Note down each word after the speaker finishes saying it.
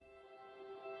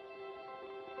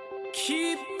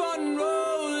Keep on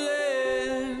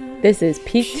rolling. This is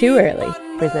Peak Too Early,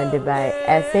 presented by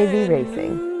SAV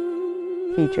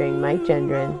Racing, featuring Mike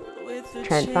Gendron,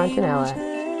 Trent Fontanella,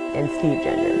 and Steve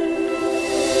Gendron.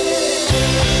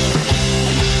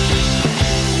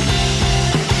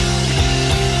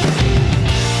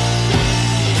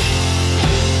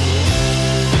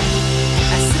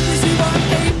 As soon as you are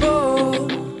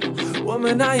able,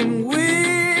 woman, I am willing.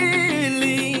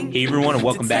 Hey everyone, and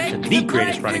welcome back to the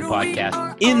greatest running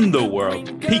podcast in the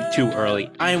world, Peak Too Early.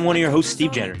 I am one of your hosts,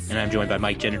 Steve Jenner, and I'm joined by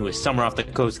Mike Jenner, who is somewhere off the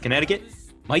coast of Connecticut.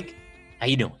 Mike, how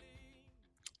you doing?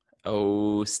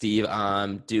 Oh, Steve,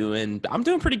 I'm doing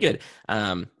pretty good.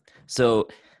 So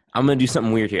I'm gonna do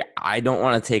something weird here. I don't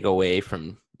want to take away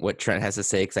from what Trent has to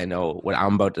say because I know what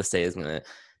I'm about to say is gonna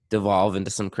devolve into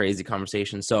some crazy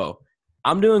conversation. So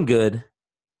I'm doing good.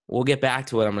 We'll get back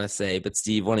to what I'm gonna say, but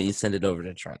Steve, why don't you send it over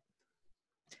to Trent?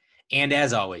 And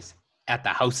as always, at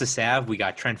the House of Sav, we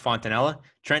got Trent Fontanella.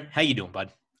 Trent, how you doing,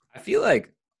 bud? I feel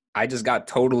like I just got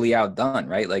totally outdone,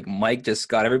 right? Like Mike just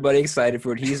got everybody excited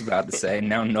for what he's about to say.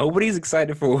 Now nobody's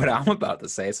excited for what I'm about to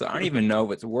say. So I don't even know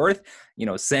if it's worth,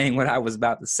 saying what I was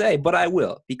about to say, but I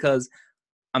will because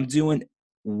I'm doing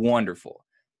wonderful.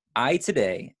 I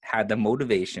today had the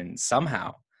motivation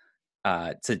somehow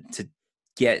to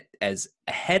get as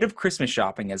ahead of Christmas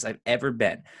shopping as I've ever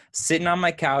been. Sitting on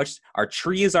my couch, our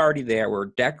tree is already there. We're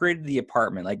decorated the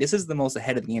apartment. Like this is the most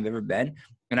ahead of the game I've ever been.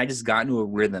 And I just got into a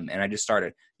rhythm and I just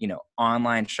started,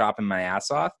 online shopping my ass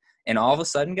off. And all of a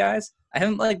sudden, guys, I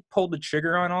haven't pulled the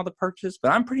trigger on all the purchases,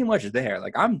 but I'm pretty much there.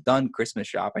 Like I'm done Christmas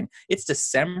shopping. It's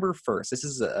December 1st. This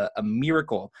is a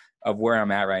miracle of where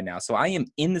I'm at right now. So I am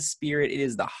in the spirit. It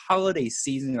is the holiday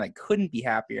season. I couldn't be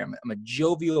happier. I'm a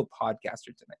jovial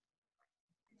podcaster tonight.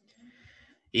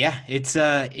 Yeah, it's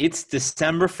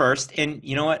December 1st, and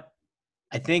you know what?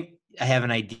 I think I have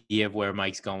an idea of where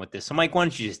Mike's going with this. So, Mike, why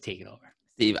don't you just take it over?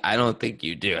 Steve, I don't think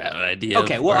you do have an idea.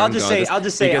 Okay, well, I'll say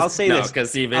this.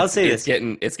 Because Steve,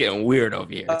 it's getting weird over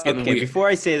here. It's getting weird. Before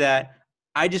I say that,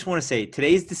 I just want to say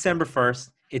today's December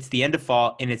 1st. It's the end of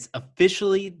fall, and it's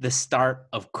officially the start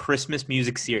of Christmas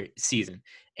music season.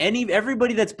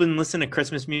 Everybody that's been listening to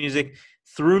Christmas music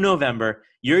through November,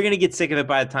 you're going to get sick of it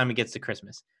by the time it gets to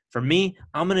Christmas. For me,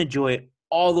 I'm going to enjoy it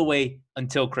all the way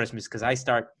until Christmas because I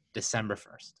start December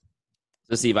 1st.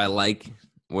 So, Steve, I like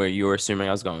where you were assuming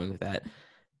I was going with that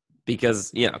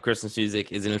because, Christmas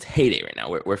music is in its heyday right now.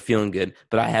 We're feeling good,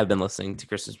 but I have been listening to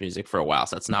Christmas music for a while,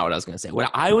 so that's not what I was going to say.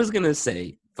 What I was going to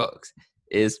say, folks,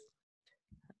 is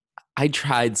I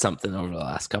tried something over the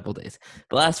last couple of days.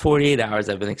 The last 48 hours,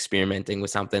 I've been experimenting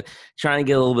with something, trying to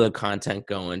get a little bit of content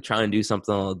going, trying to do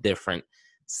something a little different,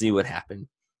 see what happened.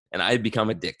 And I had become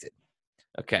addicted.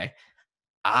 Okay.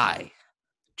 I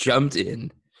jumped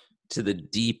in to the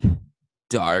deep,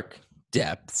 dark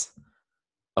depths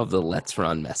of the Let's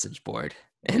Run message board.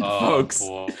 And boys,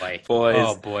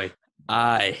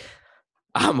 I'm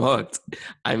hooked.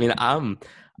 I mean, I'm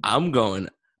going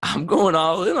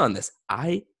all in on this.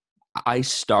 I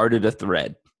started a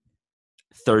thread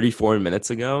 34 minutes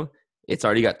ago. It's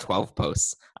already got 12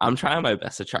 posts. I'm trying my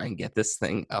best to try and get this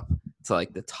thing up to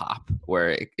the top where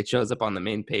it shows up on the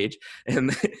main page.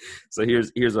 And so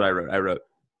here's what I wrote. I wrote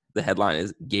the headline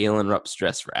is Galen Rupp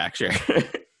stress fracture.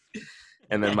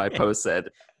 And then my post said,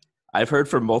 I've heard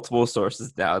from multiple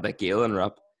sources now that Galen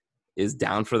Rupp is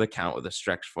down for the count with a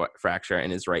stress fracture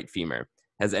in his right femur.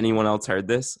 Has anyone else heard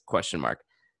this? ?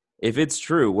 If it's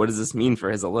true, what does this mean for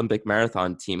his Olympic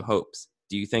marathon team hopes?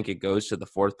 Do you think it goes to the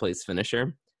 4th place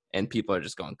finisher? And people are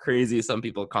just going crazy. Some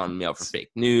people are calling me out for fake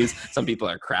news. Some people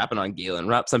are crapping on Galen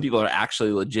Rupp. Some people are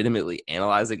actually legitimately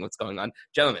analyzing what's going on.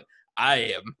 Gentlemen,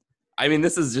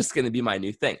 this is just going to be my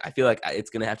new thing. I feel like it's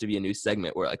going to have to be a new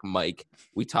segment where, Mike,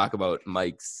 we talk about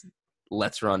Mike's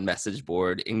Let's Run message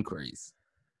board inquiries.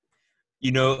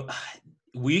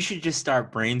 We should just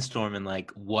start brainstorming,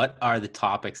 what are the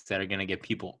topics that are going to get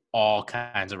people all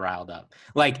kinds of riled up?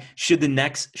 Should the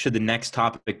next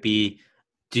topic be,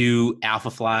 do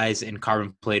alpha flies and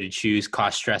carbon plated shoes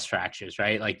cause stress fractures,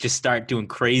 right? Just start doing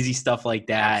crazy stuff like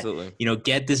that. Absolutely.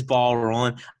 Get this ball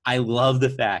rolling. I love the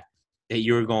fact that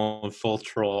you were going full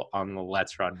troll on the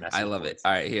Let's Run message. I love it.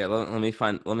 All right, here, let me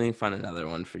find another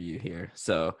one for you here.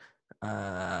 So,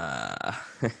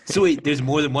 so wait, there's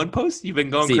more than one post? You've been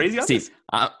going crazy on this?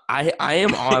 I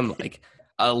am on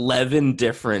 11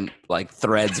 different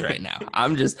threads right now.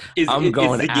 I'm going is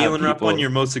the Galen Rupp one your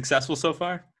most successful so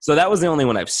far? So that was the only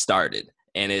one I've started,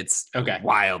 and it's okay.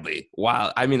 Wildly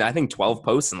wild. I mean, I think 12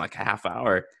 posts in a half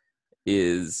hour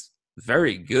is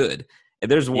very good.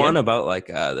 And there's one about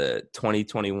the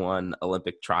 2021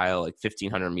 Olympic trial,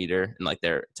 1500 meter, and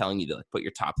they're telling you to put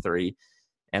your top 3.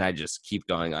 and I just keep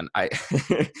going on.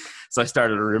 So I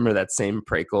started a rumor that Sam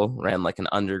Prakel ran like an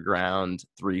underground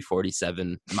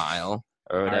 347 mile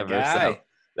or whatever. guy.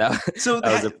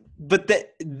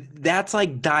 That's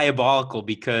like diabolical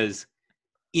because,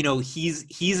 you know,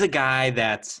 he's a guy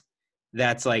that's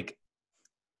like,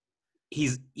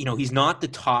 he's not the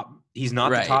top. He's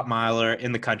not Right. the top miler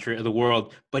in the country or the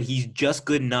world, but he's just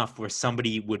good enough where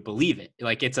somebody would believe it.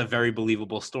 Like, it's a very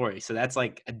believable story. So that's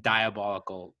like a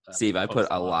diabolical. Steve, I put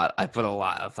a lot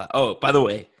of thought. Oh, by the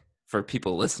way, for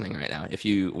people listening right now, if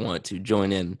you want to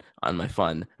join in on my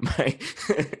fun,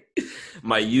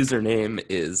 my username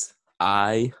is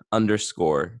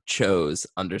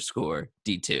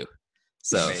I_chose_D2.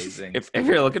 So Amazing. if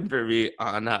you're looking for me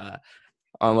on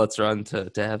Let's Run to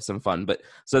have some fun. But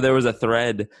so there was a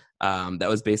thread that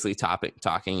was basically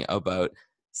talking about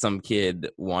some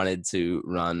kid wanted to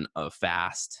run a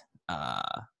fast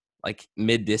like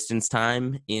mid-distance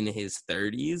time in his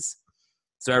 30s.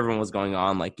 So everyone was going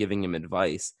on like giving him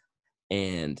advice,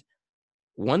 and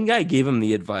one guy gave him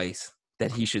the advice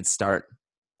that he should start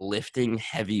lifting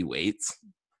heavy weights.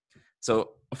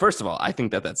 So first of all, I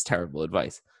think that that's terrible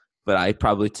advice, but I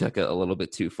probably took it a little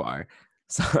bit too far.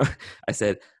 So I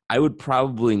said, I would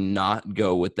probably not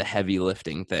go with the heavy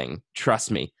lifting thing.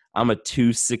 Trust me, I'm a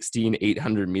 216,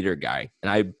 800 meter guy, and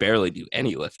I barely do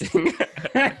any lifting.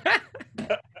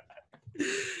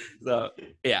 So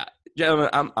yeah, gentlemen,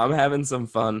 I'm having some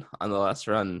fun on the Let's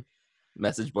Run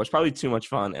message boards. Probably too much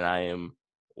fun, and I am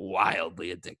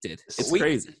wildly addicted. It's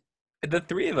crazy. The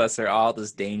three of us are all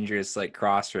this dangerous like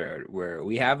crossroad where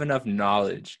we have enough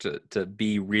knowledge to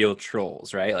be real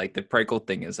trolls, right? Like the Prakel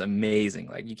thing is amazing.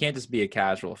 Like you can't just be a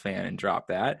casual fan and drop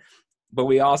that. But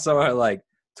we also are like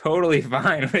totally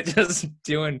fine with just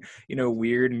doing, you know,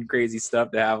 weird and crazy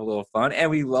stuff to have a little fun. And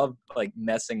we love like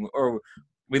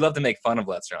we love to make fun of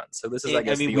Let's Run. So this is, I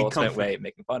guess, the ultimate way of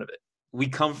making fun of it. We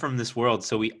come from this world,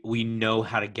 so we know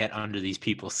how to get under these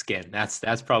people's skin.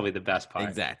 That's probably the best part.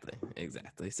 Exactly.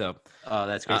 So,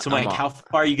 that's great. So, Mike, how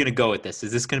far are you going to go with this?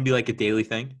 Is this going to be like a daily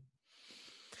thing?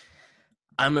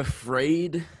 I'm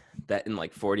afraid that in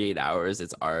like 48 hours,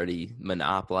 it's already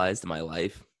monopolized my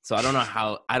life. So I don't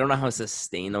know how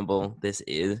sustainable this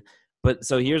is. But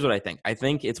so here's what I think. I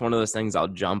think it's one of those things I'll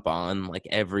jump on like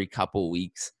every couple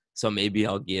weeks. So maybe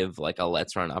I'll give like a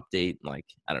Let's Run update, like,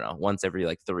 I don't know, once every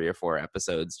like 3 or 4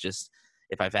 episodes, just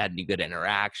if I've had any good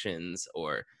interactions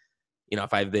or, you know,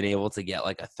 if I've been able to get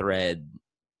like a thread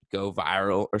go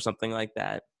viral or something like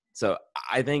that. So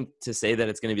I think to say that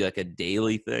it's going to be like a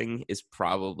daily thing is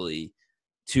probably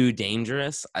too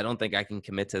dangerous. I don't think I can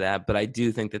commit to that, but I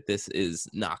do think that this is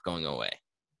not going away.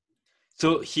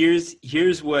 So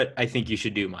here's what I think you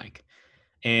should do, Mike.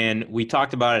 And we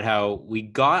talked about it, how we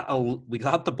got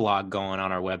the blog going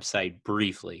on our website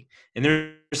briefly. And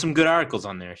there's some good articles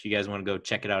on there. If you guys want to go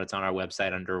check it out, it's on our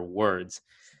website under words.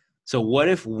 So what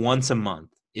if once a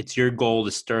month, it's your goal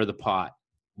to stir the pot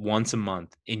once a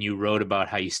month, and you wrote about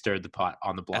how you stirred the pot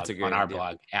on the blog, on our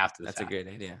blog after the fact. That's a great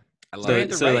idea. I love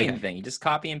it. So writing thing. You just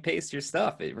copy and paste your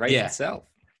stuff. It writes itself.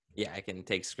 Yeah, I can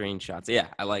take screenshots. Yeah,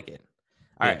 I like it.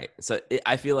 All right. So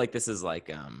I feel like this is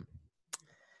like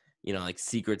you know, like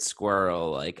secret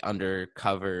squirrel, like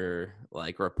undercover,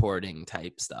 like reporting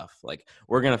type stuff. Like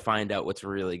we're going to find out what's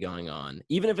really going on.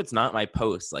 Even if it's not my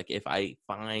post, like if I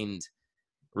find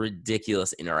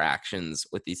ridiculous interactions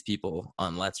with these people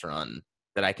on Let's Run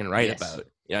that I can write about,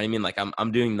 you know what I mean? Like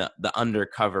I'm doing the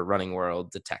undercover running world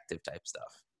detective type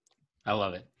stuff. I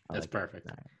love it. That's perfect.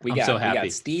 Right. We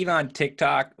got Steve on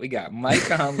TikTok. We got Mike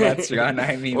on Let's Run.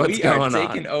 I mean, we are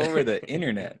taking over the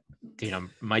internet. Dude,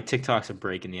 my TikToks are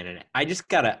breaking the internet. I just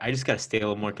gotta stay a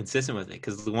little more consistent with it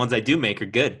because the ones I do make are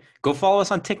good. Go follow us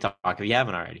on TikTok if you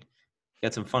haven't already.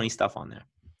 Got some funny stuff on there.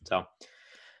 So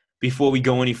before we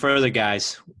go any further,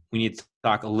 guys, we need to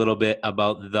talk a little bit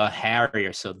about The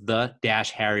Harrier. So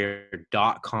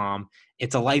the-harrier.com.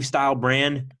 It's a lifestyle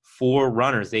brand for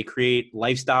runners. They create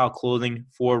lifestyle clothing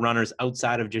for runners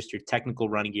outside of just your technical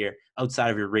running gear,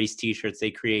 outside of your race t-shirts. They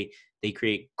create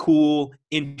cool,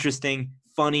 interesting,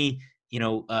 funny,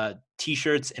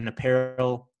 t-shirts and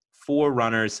apparel for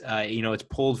runners. It's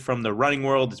pulled from the running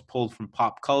world. It's pulled from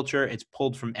pop culture. It's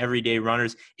pulled from everyday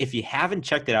runners. If you haven't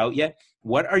checked it out yet,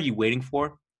 what are you waiting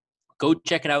for? Go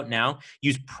check it out now.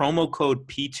 Use promo code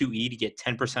P2E to get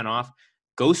 10% off.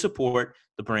 Go support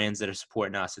the brands that are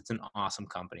supporting us. It's an awesome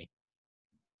company.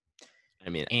 I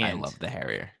mean, I love the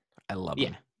Harrier. I love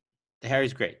them. The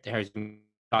Harrier's great. The Harrier's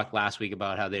talked last week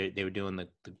about how they were doing the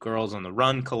Girls on the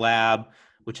Run collab,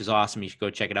 which is awesome. You should go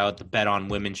check it out. The Bet on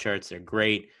Women shirts, they're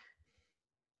great.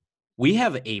 We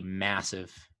have a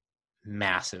massive,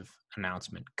 massive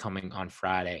announcement coming on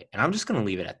Friday, and I'm just going to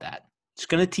leave it at that. Just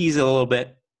going to tease it a little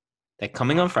bit. That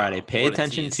coming on Friday, pay What a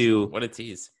attention tease. to What a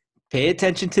tease. Pay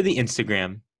attention to the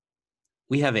Instagram.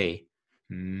 We have a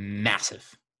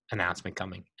massive announcement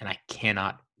coming, and I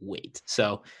cannot wait.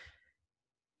 So,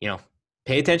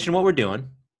 pay attention to what we're doing,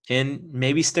 and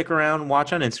maybe stick around,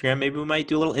 watch on Instagram. Maybe we might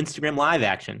do a little Instagram live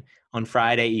action on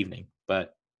Friday evening,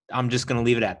 but I'm just going to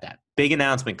leave it at that. Big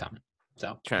announcement coming.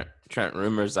 So Trent,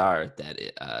 rumors are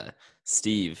that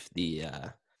Steve,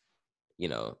 the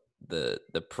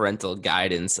parental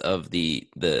guidance of the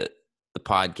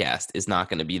podcast is not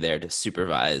going to be there to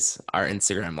supervise our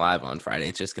Instagram live on Friday.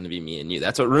 It's just going to be me and you.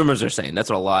 That's what rumors are saying. That's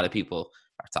what a lot of people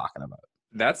are talking about.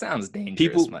 That sounds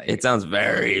dangerous, Mike. It sounds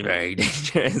very, very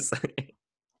dangerous.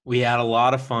 We had a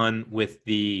lot of fun with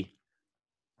the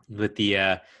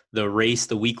race,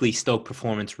 the weekly Stoke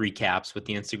performance recaps with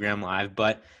the Instagram live,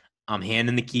 but I'm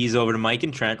handing the keys over to Mike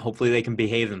and Trent. Hopefully they can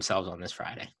behave themselves on this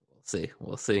Friday.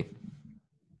 We'll see.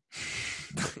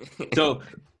 So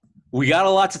we got a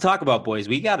lot to talk about, boys.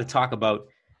 We got to talk about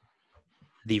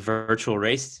the virtual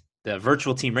race, the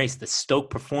virtual team race, the Stoke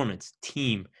performance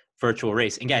team virtual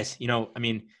race. And guys,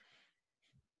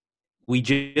 we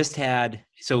just had,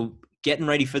 so getting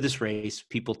ready for this race,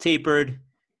 people tapered.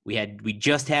 We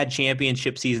just had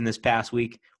championship season this past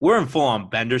week. We're in full on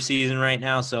Bender season right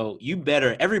now. So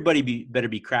everybody better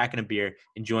be cracking a beer,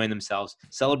 enjoying themselves,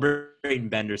 celebrating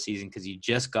Bender season, because you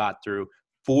just got through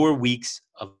 4 weeks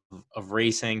of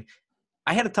racing.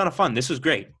 I had a ton of fun. This was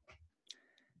great.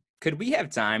 Could we have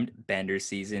timed Bender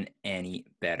season any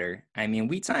better? I mean,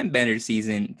 we timed Bender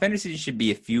season. Bender season should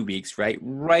be a few weeks, right?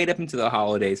 Right up into the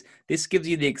holidays. This gives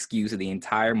you the excuse of the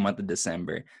entire month of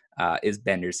December is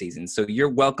Bender season. So you're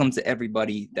welcome to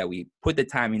everybody that we put the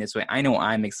timing this way. I know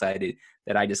I'm excited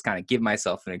that I just kind of give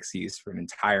myself an excuse for an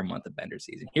entire month of Bender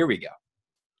season. Here we go.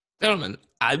 Gentlemen,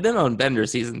 I've been on Bender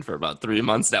season for about 3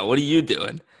 months now. What are you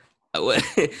doing? What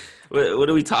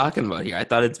are we talking about here? I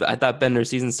thought Bender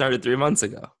season started 3 months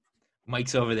ago.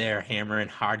 Mike's over there hammering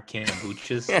hard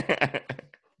kombuchas.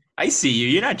 I see you.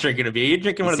 You're not drinking a beer. You're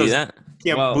drinking one of those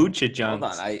kombucha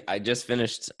junks. Hold on. I just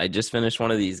finished one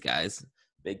of these guys.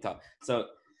 Big talk. So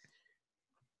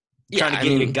trying to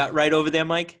get your gut right over there,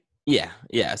 Mike? Yeah.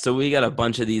 So we got a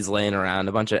bunch of these laying around,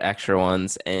 a bunch of extra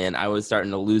ones, and I was starting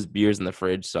to lose beers in the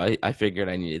fridge, so I figured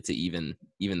I needed to even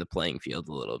the playing field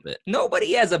a little bit.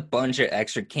 Nobody has a bunch of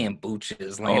extra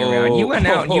kombuchas laying around. You went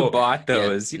out and you bought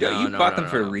those. You bought them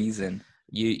for a reason.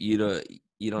 You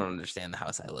don't understand the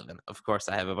house I live in. Of course,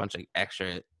 I have a bunch of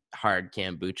extra hard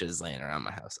kombuchas laying around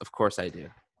my house. Of course, I do.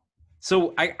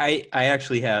 So I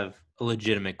actually have a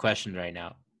legitimate question right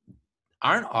now.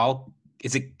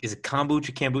 Is it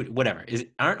kombucha, whatever?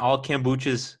 Aren't all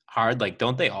kombuchas hard? Like,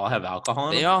 don't they all have alcohol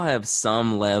in them? They all have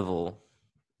some level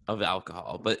of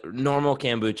alcohol, but normal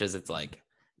kombuchas, it's like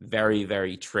very,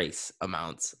 very trace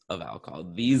amounts of alcohol.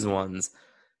 These ones,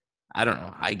 I don't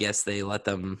know. I guess they let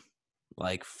them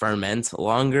like ferment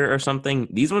longer or something.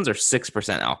 These ones are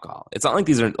 6% alcohol. It's not like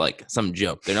these are like some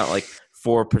joke. They're not like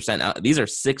 4%. These are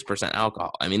 6%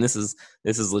 alcohol. I mean, this is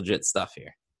legit stuff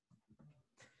here.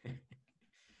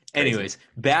 Anyways,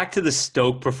 back to the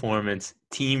Stoke Performance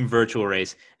team virtual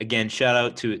race. Again, shout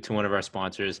out to one of our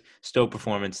sponsors, Stoke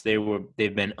Performance.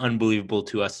 They've been unbelievable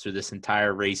to us through this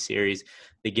entire race series.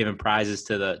 They're giving prizes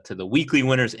to the weekly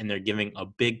winners, and they're giving a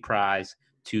big prize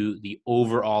to the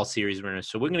overall series winners.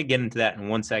 So we're going to get into that in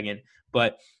 1 second.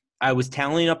 But I was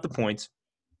tallying up the points.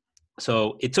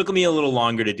 So it took me a little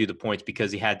longer to do the points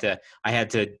because I had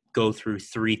to go through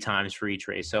 3 times for each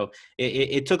race. So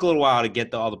it took a little while to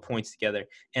get all the points together.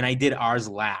 And I did ours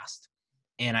last.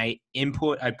 And I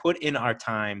put in our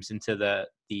times into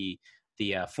the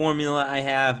formula I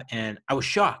have, and I was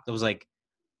shocked. I was like,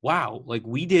 wow, like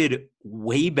we did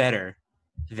way better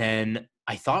than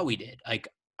I thought we did. Like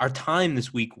our time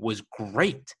this week was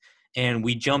great. And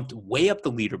we jumped way up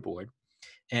the leaderboard.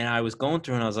 And I was going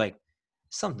through and I was like,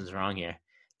 something's wrong here.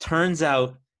 Turns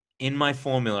out in my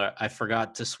formula, I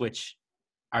forgot to switch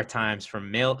our times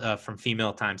from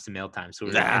female times to male times. So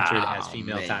we were entered as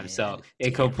female times. So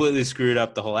it completely screwed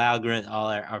up the whole algorithm. All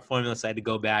our formula, so I had to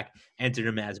go back, enter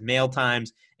them as male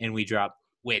times, and we dropped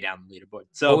way down the leaderboard.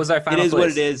 So what was our final place? What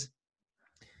it is.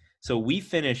 So we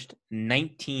finished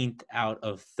 19th out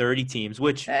of 30 teams,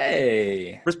 which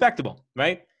respectable,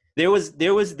 right? There was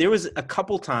a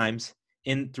couple times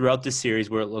throughout this series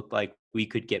where it looked like we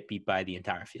could get beat by the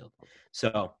entire field.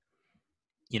 So,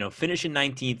 finishing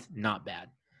 19th, not bad.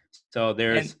 So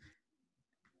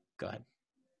go ahead.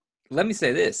 Let me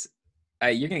say this.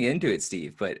 You're going to get into it,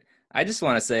 Steve, but I just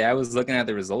want to say I was looking at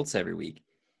the results every week.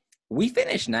 We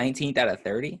finished 19th out of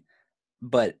 30,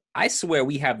 but I swear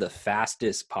we have the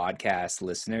fastest podcast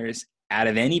listeners out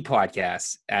of any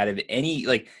podcast, out of any,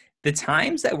 like, the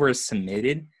times that were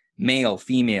submitted, male,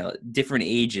 female, different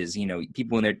ages,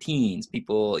 people in their teens,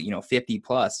 people, 50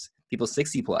 plus, people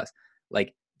 60 plus,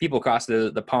 like people across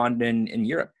the pond in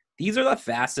Europe. These are the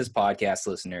fastest podcast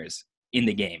listeners in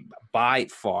the game by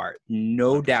far,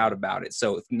 no doubt about it.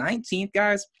 So 19th,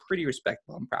 guys, pretty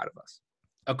respectable. I'm proud of us.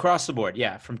 Across the board,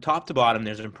 yeah, from top to bottom,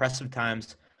 there's impressive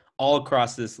times all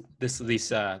across this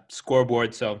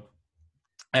scoreboard. So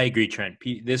I agree, Trent.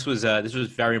 This was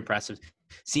very impressive.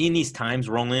 Seeing these times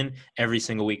roll in every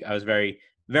single week, I was very,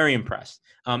 very impressed.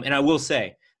 And I will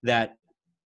say that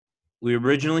we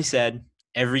originally said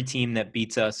every team that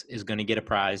beats us is going to get a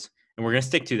prize, and we're going to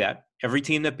stick to that. Every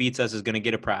team that beats us is going to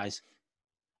get a prize.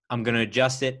 I'm going to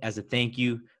adjust it as a thank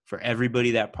you for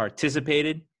everybody that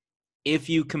participated. If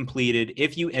you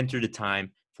entered a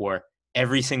time for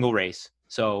every single race,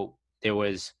 so there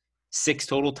was 6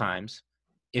 total times.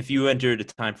 If you entered a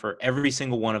time for every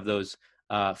single one of those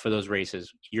for those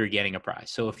races, you're getting a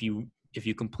prize. So if you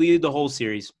completed the whole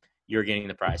series, you're getting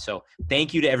the prize. So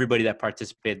thank you to everybody that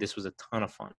participated. This was a ton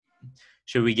of fun.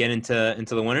 Should we get into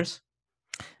the winners?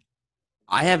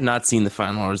 I have not seen the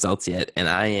final results yet, and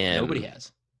Nobody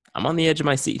has. I'm on the edge of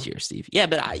my seat here, Steve. Yeah,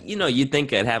 but you'd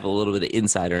think I'd have a little bit of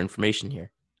insider information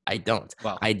here. I don't.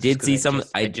 Well, I did see some.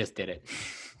 I just did it.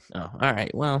 Oh, all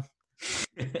right. Well,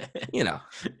 the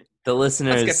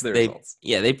listeners. Let's get to the results.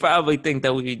 They probably think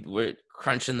that we were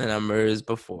crunching the numbers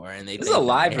before, and this is a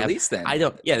live release. Then I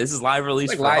don't. Yeah, this is live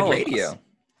release. Like for live all radio. of us.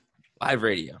 Live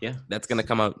radio. Yeah, that's gonna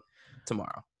come out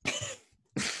tomorrow.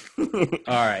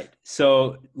 All right,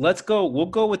 so let's go. We'll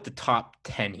go with the top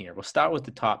 10 here. We'll start with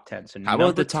the top 10. So how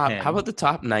about the top 19? How about the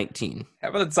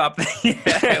top?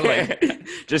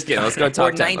 Just kidding. Let's go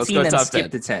top 10. Let's go top 10.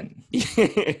 Skip to 10.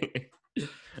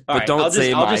 All right, don't I'll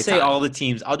just say time. all the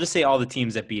teams. I'll just say all the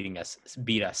teams that beat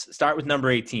us. Start with number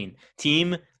 18.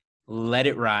 Team Let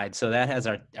It Ride. So that has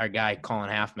our guy Colin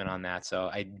Halfman on that.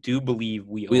 So I do believe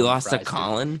we lost to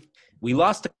Colin. We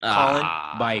lost to Colin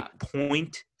by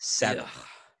 0.7. Ugh.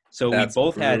 So that's we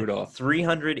both brutal. Had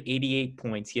 388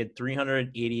 points. He had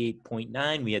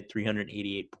 388.9. We had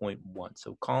 388.1.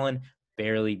 So Colin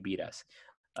barely beat us.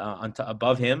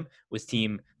 Above him was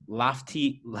Team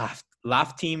Lafteam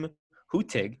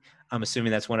Hutig. I'm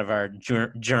assuming that's one of our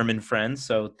German friends.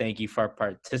 So thank you for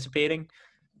participating.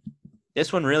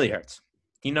 This one really hurts.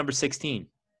 Team number 16,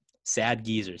 Sad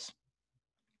Geezers.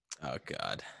 Oh,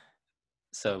 God.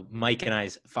 So Mike and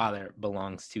I's father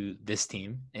belongs to this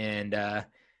team. And,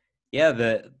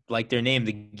 like their name,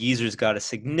 the Geezers got a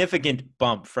significant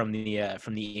bump from the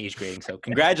age grading. So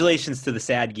congratulations to the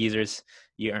Sad Geezers.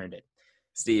 You earned it.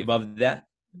 Steve. Above that.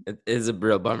 It is a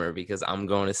real bummer because I'm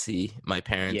going to see my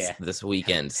parents this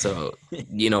weekend. So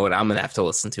you know what I'm going to have to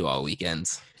listen to all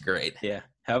weekends. Great. Yeah.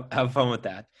 Have fun with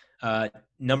that.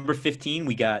 Number 15,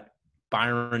 we got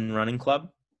Byron Running Club.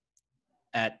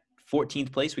 At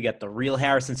 14th place, we got the real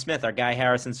Harrison Smith, our guy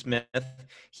Harrison Smith.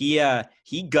 He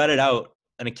gutted out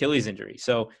an Achilles injury.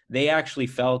 So they actually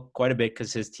fell quite a bit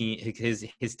because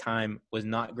his time was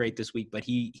not great this week, but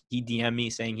he DM'd me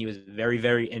saying he was very,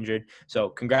 very injured. So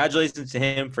congratulations to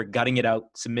him for gutting it out,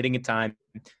 submitting a time,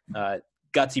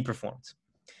 gutsy performance.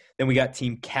 Then we got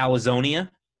Team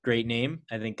Calizonia, great name.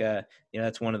 I think,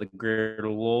 that's one of the Greater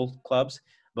Lowell clubs.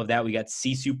 Above that, we got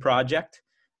Sisu Project.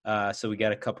 So we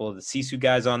got a couple of the Sisu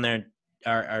guys on there.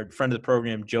 Our friend of the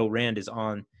program, Joe Rand, is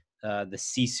on the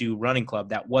Sisu Running Club.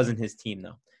 That wasn't his team,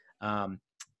 though.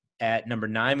 At number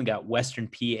 9, we got Western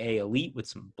PA Elite with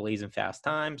some blazing fast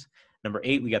times. Number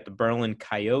 8, we got the Berlin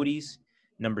Coyotes.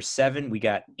 Number 7, we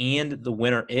got And the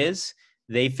Winner Is.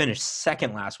 They finished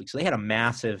second last week, so they had a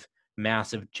massive,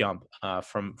 massive jump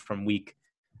from week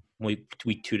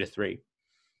 2 to 3.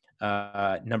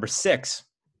 Number 6,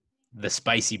 the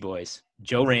Spicy Boys.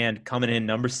 Joe Rand coming in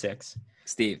number 6.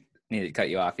 Steve, need to cut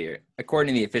you off here.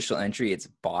 According to the official entry, it's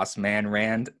Boss Man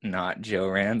Rand, not Joe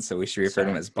Rand. So we should refer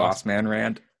to him as Boss Man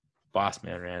Rand. Boss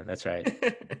Man Rand, that's right.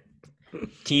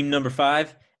 Team number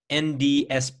 5,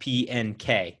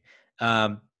 NDSPNK.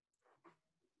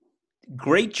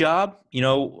 Great job.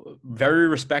 Very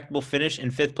respectable finish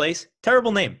in 5th place.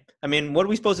 Terrible name. I mean, what are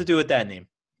we supposed to do with that name?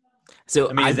 So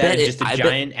is that just a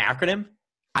giant acronym?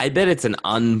 I bet it's an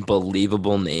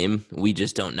unbelievable name. We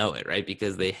just don't know it, right?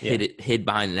 Because they hid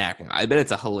behind an acronym. I bet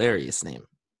it's a hilarious name.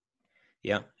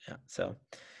 Yeah. So,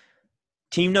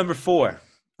 team number 4.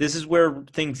 This is where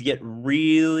things get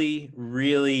really,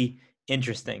 really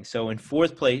interesting. So, in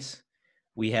 4th place,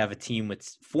 we have a team with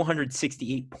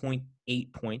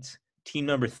 468.8 points. Team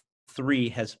number 3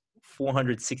 has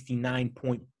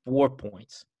 469.4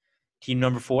 points. Team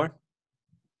number 4,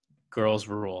 girls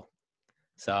rule.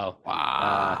 So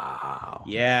Wow.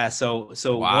 yeah, so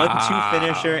 1-2 Wow.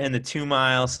 finisher in the 2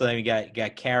 mile. So then we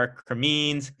got Kara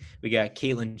Cremines, we got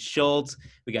Caitlin Schultz,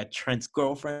 we got Trent's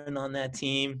girlfriend on that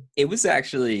team. It was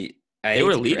actually They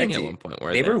were leading at one point,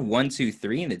 weren't they they? were 1, 2,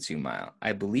 3 in the 2 mile.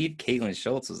 I believe Caitlin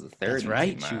Schultz was the third. That's in the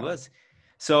right, 2 she mile. was.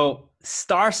 So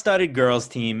star-studded girls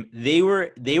team. They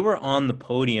were on the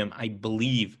podium, I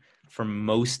believe, for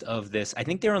most of this. I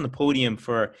think they were on the podium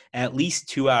for at least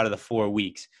 2 out of the 4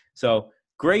 weeks. So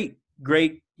great,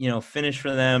 finish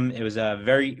for them. It was a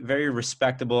very, very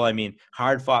respectable. I mean,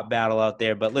 hard-fought battle out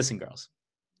there. But listen, girls,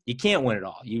 you can't win it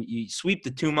all. You sweep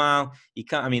the 2 mile. You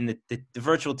can't. I mean, the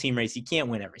virtual team race. You can't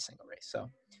win every single race.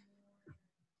 So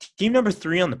team number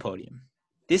 3 on the podium.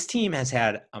 This team has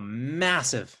had a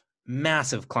massive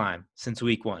climb since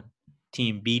week 1.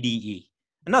 Team BDE.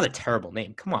 Another terrible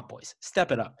name. Come on, boys,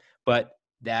 step it up. But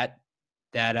that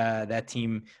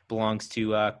team belongs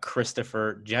to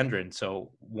Christopher Gendron,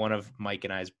 so one of Mike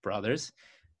and I's brothers,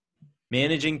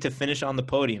 managing to finish on the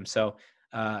podium. So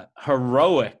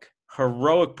heroic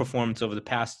performance over the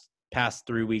past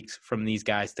 3 weeks from these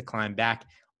guys to climb back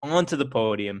onto the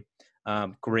podium.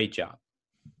 Great job.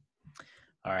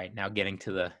 All right, now getting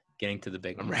to the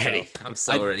big one. I'm ready. So, I'm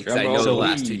so ready because I know the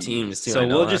last 2 teams too. So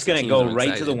we're just gonna go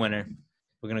right to the winner.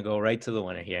 We're gonna go right to the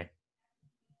winner here.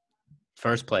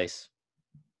 First place,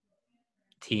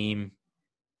 Team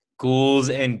Ghouls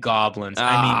and Goblins.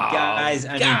 I mean, guys.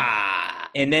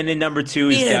 And then in number 2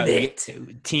 is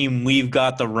Team We've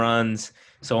Got the Runs.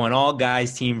 So an all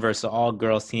guys team versus all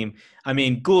girls team. I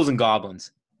mean, Ghouls and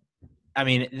Goblins. I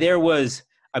mean,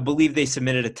 I believe they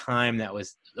submitted a time that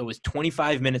was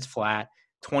 25 minutes flat,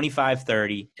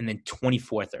 25:30, and then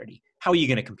 24:30. How are you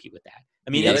going to compete with that?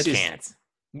 I mean,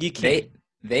 you can't.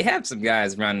 They have some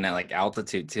guys running at like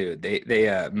altitude too. They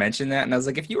mentioned that, and I was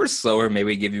like, if you were slower, maybe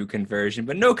we'd give you a conversion,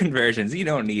 but no conversions. You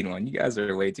don't need one. You guys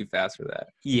are way too fast for that.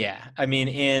 Yeah, I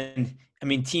mean,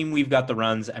 Team We've Got the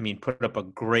Runs. I mean, put up a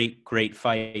great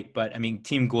fight, but I mean,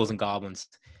 Team Ghouls and Goblins,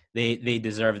 they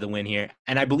deserve the win here,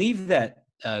 and I believe that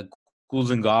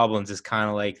Ghouls and Goblins is kind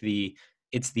of like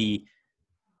it's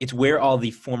where all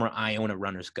the former Iona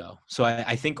runners go. So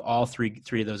I think all three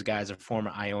of those guys are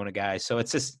former Iona guys. So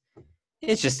it's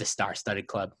just a star-studded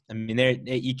club. I mean,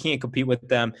 you can't compete with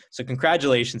them. So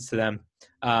congratulations to them.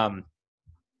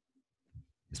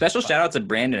 Special shout out to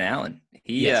Brandon Allen.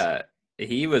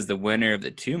 He was the winner of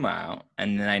the 2 mile,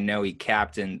 and then I know he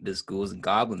captained the Ghouls and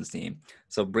Goblins team.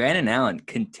 So Brandon Allen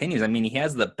continues. I mean, he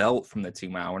has the belt from the 2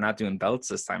 mile. We're not doing belts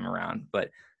this time around, but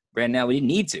Brandon Allen, we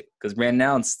need to, because Brandon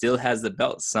Allen still has the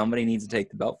belt. Somebody needs to take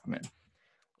the belt from him.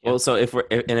 Well, so if we're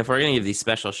gonna give these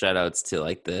special shout outs to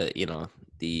like the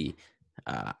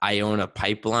Iona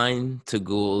pipeline to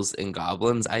Ghouls and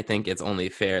Goblins, I think it's only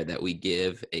fair that we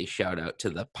give a shout out to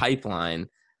the pipeline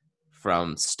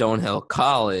from Stonehill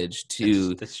College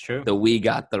to that's true. The We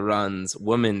Got the Runs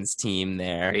women's team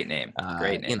there. Great name.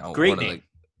 Great name. Great name.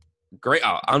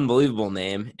 Unbelievable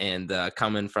name, and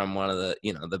coming from one of the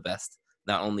the best,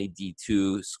 not only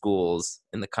D2 schools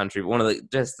in the country, but one of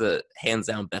the hands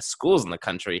down best schools in the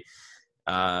country,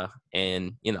 and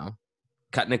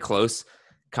cutting it close,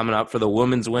 coming up for the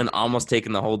women's win, almost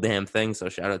taking the whole damn thing. So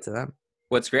shout out to them.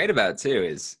 What's great about it too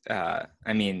is, I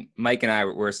mean, Mike and I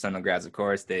were Stonehill grads, of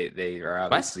course. They are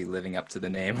obviously living up to the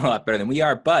name a lot better than we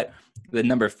are. But the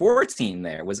number 4 team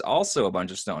there was also a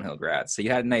bunch of Stonehill grads. So you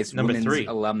had a nice number women's 3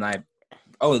 alumni.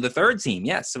 Oh, the 3rd team,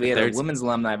 yes. So we had a women's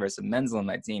alumni versus a men's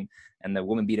alumni team, and the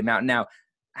woman beat him out. Now,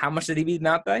 how much did he beat him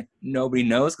out by? Nobody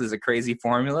knows, because it's a crazy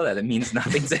formula that it means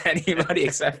nothing to anybody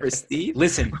except for Steve.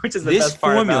 Listen, which is the this best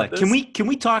part formula. about this. Can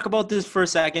we talk about this for a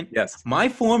second? Yes. My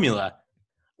formula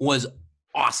was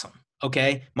awesome.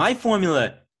 Okay, my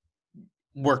formula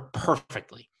worked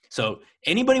perfectly. So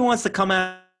anybody wants to come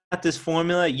at this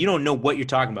formula, you don't know what you're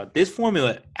talking about. This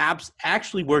formula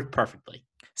actually worked perfectly.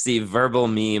 Steve, verbal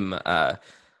meme,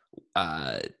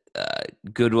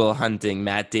 Goodwill Hunting,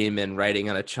 Matt Damon writing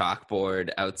on a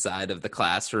chalkboard outside of the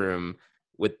classroom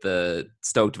with the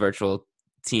Stoked virtual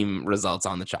team results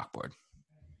on the chalkboard.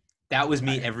 That was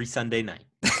me every Sunday night.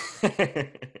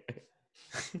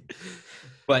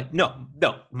 But no,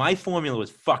 my formula was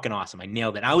fucking awesome. I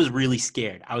nailed it. I was really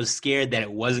scared. I was scared that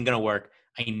it wasn't going to work.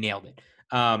 I nailed it.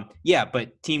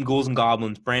 But Team Ghouls and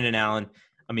Goblins, Brandon Allen,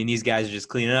 I mean, these guys are just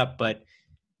cleaning up. But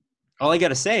all I got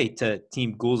to say to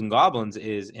Team Ghouls and Goblins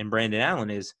and Brandon Allen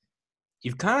is,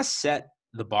 you've kind of set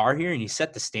the bar here, and you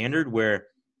set the standard where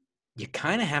you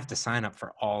kind of have to sign up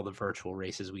for all the virtual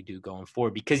races we do going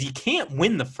forward, because you can't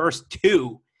win the first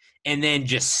 2 and then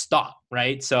just stop,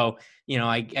 right? So,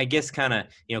 I guess kind of,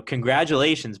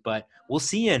 congratulations, but we'll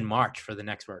see you in March for the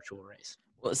next virtual race.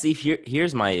 Well, see,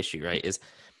 here's my issue, right? Is,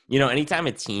 anytime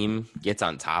a team gets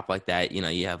on top like that,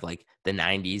 you have like the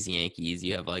 90s Yankees,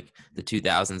 you have like the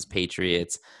 2000s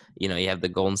Patriots, you have the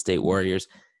Golden State Warriors.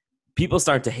 People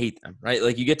start to hate them, right?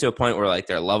 Like you get to a point where like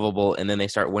they're lovable and then they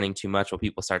start winning too much while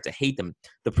people start to hate them.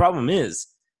 The problem is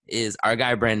our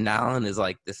guy Brandon Allen is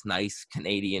like this nice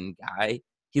Canadian guy.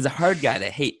 He's a hard guy to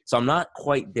hate. So I'm not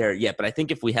quite there yet, but I think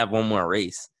if we have one more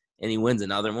race and he wins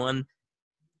another one,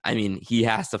 I mean, he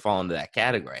has to fall into that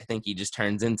category. I think he just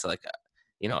turns into like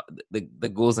the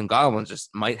Ghouls and Goblins just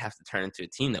might have to turn into a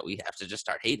team that we have to just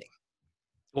start hating.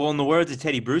 Well, in the words of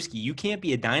Teddy Bruschi, you can't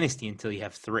be a dynasty until you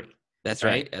have 3. That's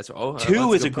right.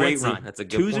 Two is a great run. That's a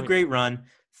good Two's point. a great run.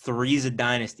 3's a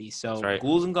dynasty. So right.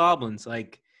 Ghouls and Goblins,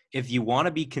 like if you want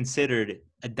to be considered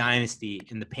a dynasty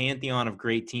in the pantheon of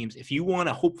great teams, if you want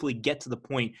to hopefully get to the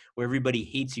point where everybody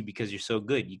hates you because you're so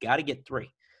good, you got to get 3.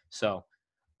 So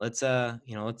let's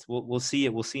we'll see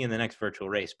it. We'll see in the next virtual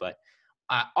race. But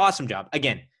awesome job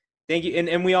again. Thank you.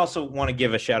 And we also want to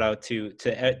give a shout out to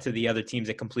the other teams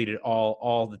that completed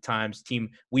all the times. Team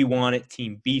We Want It,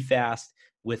 Team Be Fast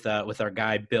with our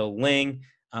guy Bill Ling,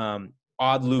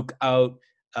 Odd Luke out,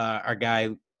 our guy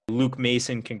Luke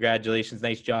Mason. Congratulations,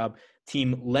 nice job.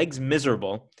 Team Legs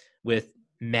Miserable with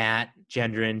Matt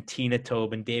Gendron, Tina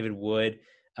Tobin, David Wood.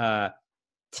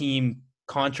 Team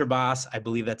Contrabass, I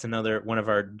believe that's another one of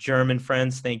our German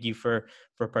friends. Thank you for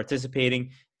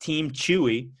participating. Team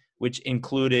Chewy, which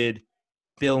included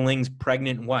Bill Ling's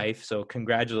pregnant wife. So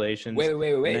congratulations.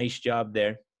 Wait. Nice job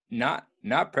there. Not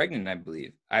pregnant, I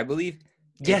believe.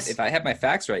 Yes. If I have my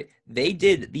facts right, they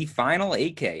did the final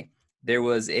 8K. There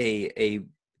was a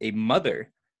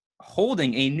mother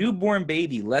holding a newborn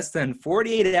baby less than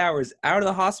 48 hours out of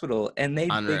the hospital, and they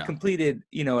completed,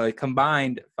 a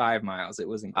combined 5 miles. It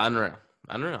was incredible.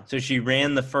 Unreal. So she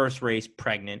ran the first race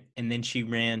pregnant, and then she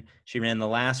ran the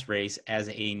last race as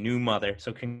a new mother.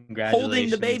 So congratulations. Holding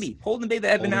the baby that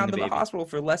had been out of the hospital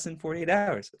for less than 48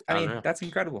 hours. I mean, that's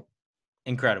incredible.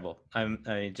 Incredible. I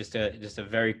mean, just a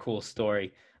very cool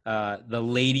story. The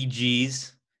Lady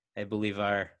G's, I believe,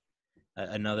 are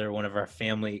another one of our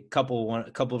family. A couple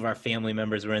of our family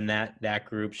members were in that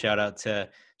group. Shout out to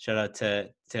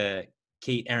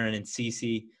Kate, Aaron, and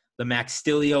Cece. The Max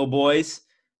Stilio boys.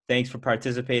 Thanks for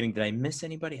participating. Did I miss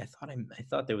anybody? I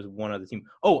thought there was one other team.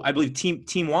 Oh, I believe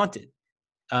Team Wanted.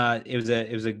 It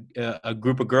was a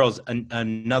group of girls.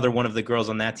 Another one of the girls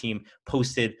on that team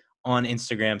posted on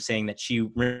Instagram saying that she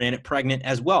ran it pregnant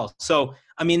as well. So,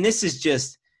 I mean, this is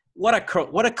just what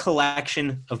a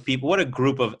collection of people, what a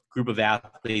group of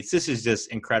athletes. This is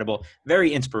just incredible,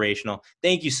 very inspirational.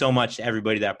 Thank you so much to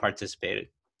everybody that participated.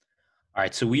 All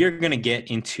right, so we are going to get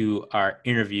into our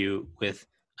interview with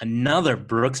another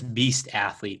Brooks Beast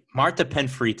athlete, Marta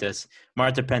Penfreitas.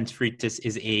 Marta Penfreitas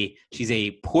she's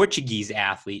a Portuguese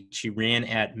athlete. She ran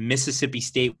at Mississippi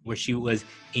State, where she was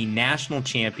a national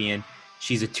champion.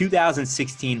 She's a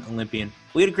 2016 Olympian.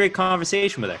 We had a great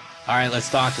conversation with her. All right, let's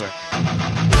talk to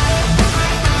her.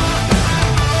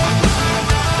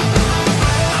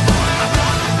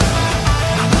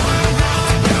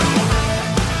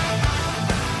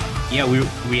 Yeah,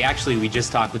 we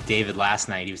just talked with David last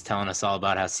night. He was telling us all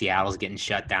about how Seattle's getting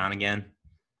shut down again.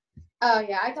 Oh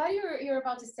yeah, I thought you were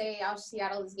about to say how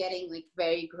Seattle is getting like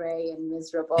very gray and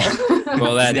miserable.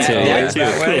 Well, that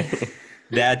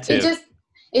too. That too.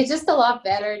 It's just a lot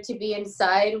better to be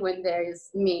inside when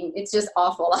it's just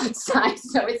awful outside,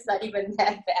 so it's not even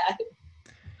that bad.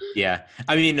 Yeah,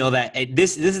 I mean, that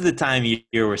this is the time of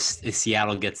year where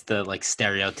Seattle gets the like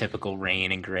stereotypical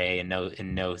rain and gray and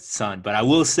no sun. But I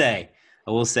will say,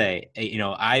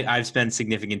 I've spent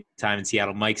significant time in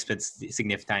Seattle. Mike spent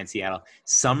significant time in Seattle.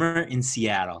 Summer in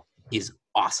Seattle is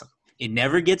awesome. It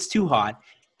never gets too hot,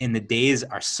 and the days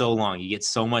are so long. You get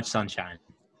so much sunshine.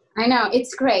 I know,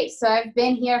 it's great. So I've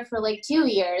been here for like 2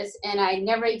 years, and I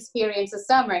never experienced a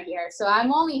summer here. So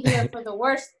I'm only here for the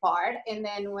worst part, and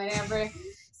then whenever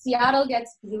Seattle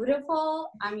gets beautiful,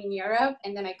 I'm in Europe,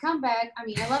 and then I come back. I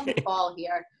mean, I love the fall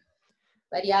here,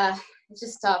 but yeah, it's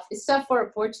just tough. It's tough for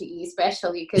a Portuguese,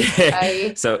 especially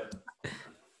because So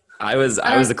I was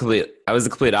the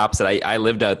complete opposite. I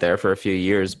lived out there for a few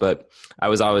years, but I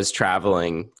was always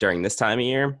traveling during this time of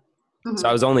year. Mm-hmm. So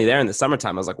I was only there in the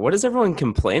summertime. I was like, what is everyone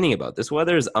complaining about? This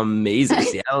weather is amazing.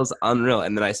 Seattle's unreal.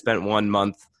 And then I spent 1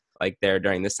 month like there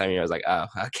during this time of year. I was like, oh,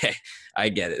 okay, I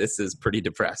get it. This is pretty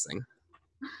depressing.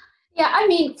 Yeah, I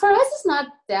mean, for us, it's not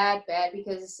that bad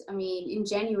because, I mean, in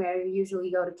January, we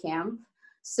usually go to camp.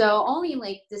 So only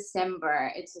like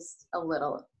December, it's just a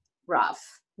little rough.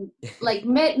 like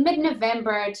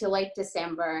mid-November to late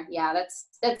December. Yeah,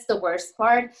 that's the worst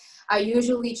part. I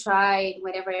usually try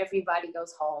whenever everybody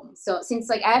goes home. So since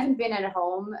like I haven't been at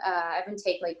home, I haven't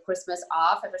taken like Christmas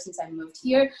off ever since I moved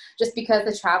here, just because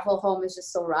the travel home is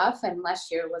just so rough. And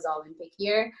last year was Olympic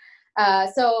year.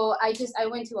 So I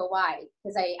went to Hawaii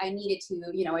because I needed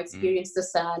to, experience the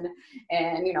sun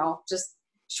and, just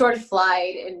short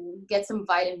flight and get some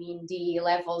vitamin D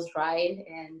levels right.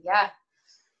 And yeah,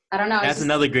 I don't know. That's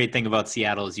another great thing about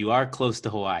Seattle is you are close to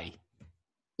Hawaii.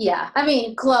 Yeah, I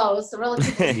mean, close,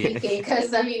 relatively speaking,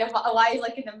 because Hawaii is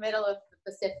like in the middle of the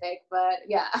Pacific, but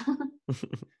yeah.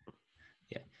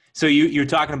 Yeah. So you're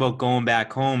talking about going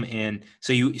back home, and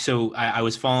so I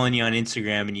was following you on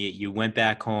Instagram, and you went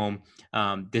back home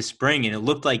this spring, and it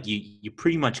looked like you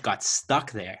pretty much got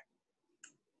stuck there.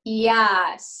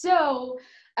 Yeah. So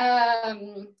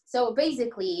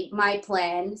basically my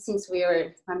plan, since we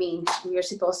were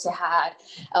supposed to have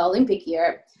Olympic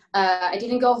year, I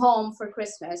didn't go home for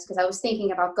Christmas because I was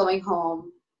thinking about going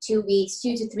home 2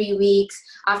 to 3 weeks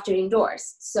after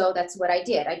indoors. So that's what I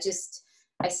did. I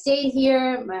stayed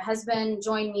here. My husband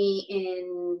joined me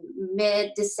in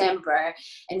mid-December,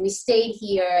 and we stayed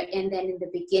here. And then in the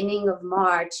beginning of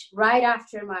March, right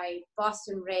after my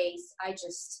Boston race, I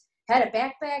just had a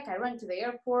backpack. I ran to the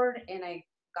airport and I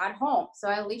got home. So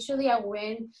I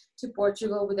went to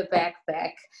Portugal with a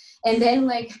backpack. And then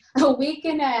like a week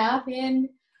and a half in,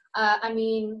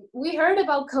 we heard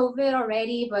about COVID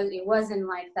already, but it wasn't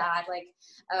like that. Like,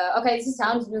 okay, this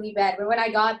sounds really bad. But when I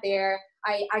got there,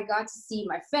 I got to see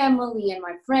my family and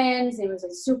my friends. It was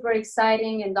like super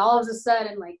exciting. And all of a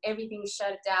sudden, like everything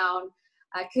shut down.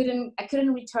 I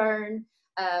couldn't return.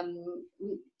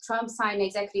 Trump signed an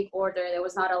executive order that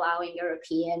was not allowing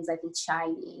Europeans, I think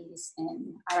Chinese,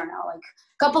 and I don't know, like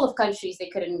a couple of countries they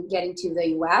couldn't get into the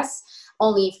US,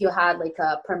 only if you had like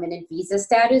a permanent visa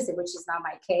status, which is not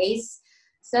my case.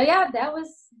 So yeah, that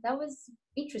was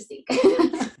interesting.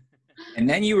 And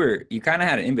then you kind of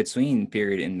had an in-between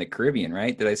period in the Caribbean,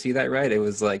 right? Did I see that right? It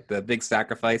was like the big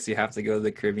sacrifice. You have to go to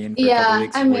the Caribbean for a couple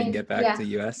weeks before you can get back to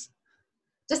the US.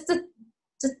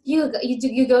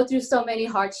 You go through so many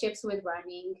hardships with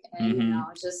running, and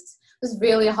it was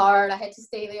really hard. I had to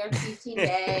stay there 15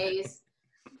 days.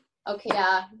 Okay,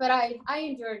 yeah, but I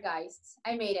endured, guys.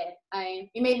 I made it.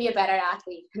 It made me a better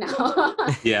athlete now.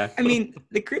 Yeah. I mean,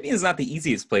 the Caribbean is not the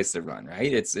easiest place to run,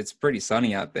 right? It's pretty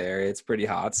sunny out there. It's pretty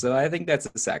hot. So I think that's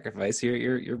a sacrifice.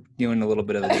 You're doing a little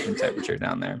bit of a different temperature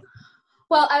down there.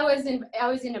 Well, I was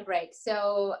in a break,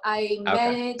 so I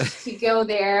managed to go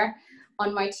there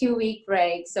on my 2-week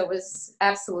break, so it was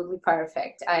absolutely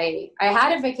perfect. I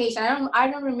had a vacation.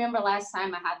 I don't remember last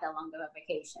time I had that long of a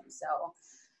vacation. So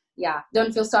yeah,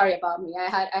 don't feel sorry about me. I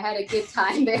had a good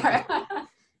time there.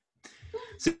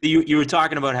 So you were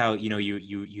talking about how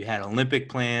you had Olympic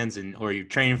plans or you're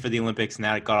training for the Olympics, and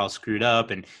that got all screwed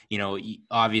up. And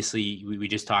obviously we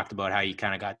just talked about how you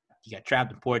kind of got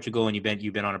trapped in Portugal and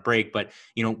you've been on a break. But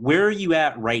where are you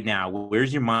at right now?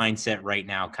 Where's your mindset right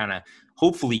now? Kind of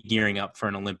hopefully gearing up for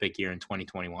an Olympic year in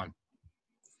 2021.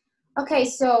 Okay,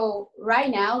 so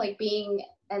right now, like being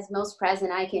as most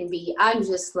present I can be, I'm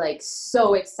just like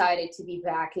so excited to be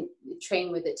back and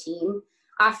train with the team.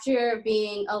 After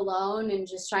being alone and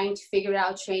just trying to figure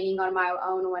out training on my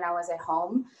own when I was at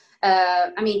home.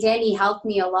 Danny helped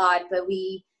me a lot, but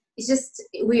we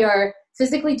are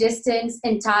physically distanced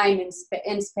in time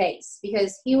and space,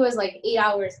 because he was like 8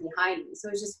 hours behind me. So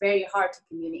it's just very hard to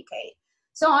communicate.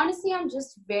 So honestly, I'm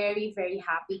just very, very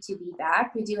happy to be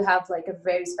back. We do have like a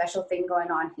very special thing going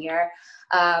on here.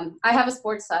 I have a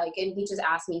sports psych, and he just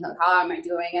asked me, like, how am I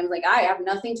doing? I'm like, I have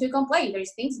nothing to complain.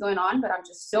 There's things going on, but I'm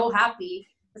just so happy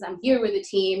because I'm here with the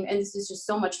team, and this is just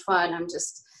so much fun. I'm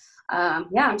just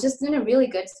in a really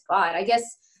good spot. I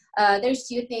guess there's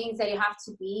 2 things that you have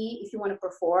to be if you want to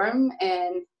perform,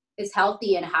 and it's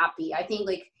healthy and happy. I think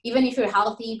like even if you're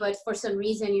healthy, but for some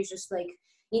reason you're just like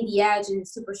in the edge and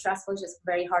it's super stressful, it's just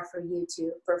very hard for you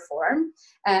to perform.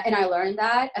 And I learned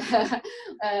that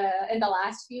in the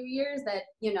last few years, that,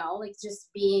 like just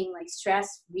being like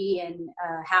stress-free and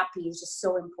happy is just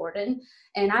so important.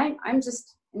 And I'm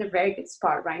just in a very good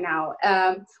spot right now.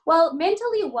 Well,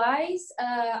 mentally wise,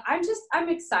 I'm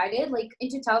excited. Like in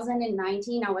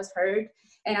 2019, I was hurt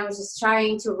and I was just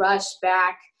trying to rush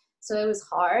back. So it was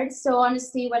hard. So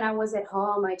honestly, when I was at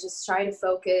home, I just try to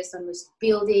focus on just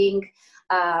building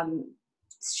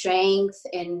strength,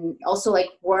 and also like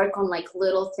work on like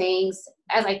little things,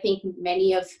 as I think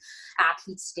many of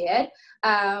athletes did.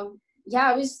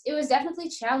 It was definitely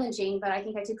challenging, but I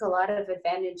think I took a lot of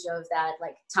advantage of that,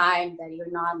 like time that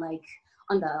you're not like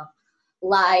on the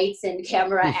lights and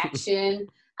camera action.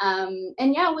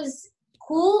 And yeah, it was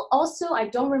cool. Also, I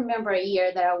don't remember a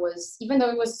year that I was, even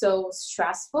though it was so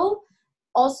stressful,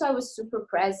 also I was super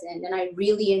present and I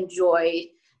really enjoyed,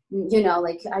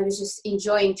 like I was just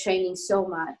enjoying training so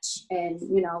much and,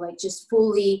 like just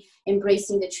fully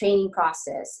embracing the training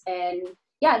process. And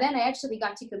yeah, then I actually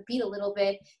got to compete a little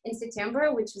bit in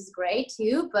September, which was great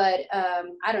too. But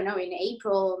I don't know, in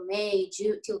April, May,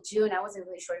 June till June, I wasn't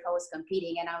really sure if I was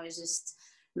competing, and I was just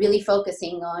really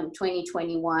focusing on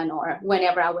 2021 or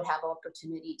whenever I would have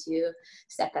opportunity to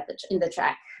step in the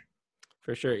track.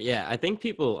 For sure. Yeah. I think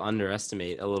people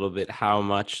underestimate a little bit how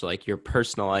much like your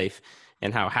personal life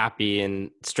and how happy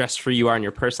and stress-free you are in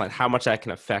your personal life, how much that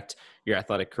can affect your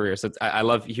athletic career. So I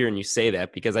love hearing you say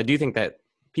that, because I do think that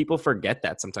people forget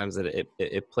that sometimes, that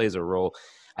it plays a role.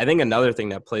 I think another thing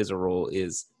that plays a role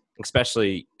is,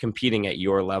 especially competing at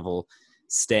your level,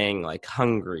 staying like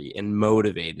hungry and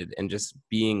motivated and just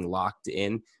being locked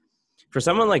in. For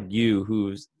someone like you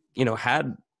who's,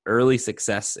 had early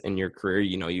success in your career,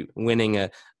 you winning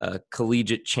a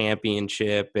collegiate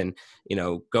championship and,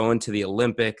 going to the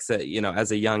Olympics,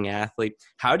 as a young athlete,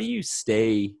 how do you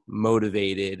stay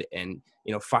motivated and,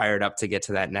 fired up to get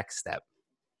to that next step?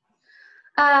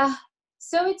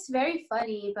 So it's very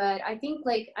funny, but I think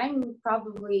like I'm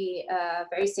probably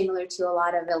very similar to a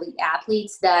lot of elite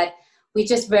athletes, that we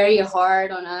just very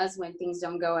hard on us when things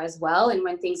don't go as well. And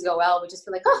when things go well, we just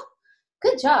feel like, oh,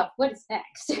 good job. What is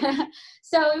next?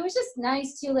 So it was just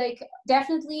nice to like,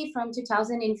 definitely from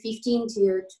 2015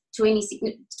 to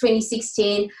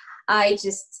 2016, I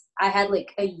had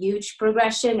like a huge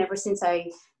progression ever since I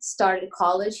started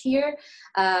college here.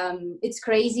 It's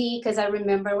crazy because I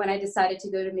remember when I decided to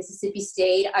go to Mississippi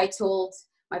State, I told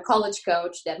my college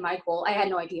coach that my goal, I had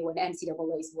no idea what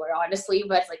NCAAs were, honestly,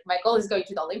 but like my goal is going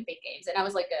to the Olympic Games. And I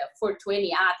was like a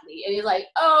 420 athlete. And he's like,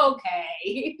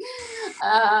 okay.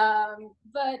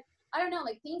 But I don't know,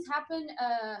 like things happen,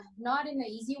 not in an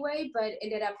easy way, but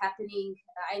ended up happening.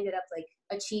 I ended up like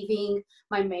achieving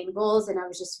my main goals, and I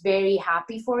was just very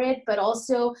happy for it. But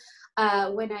also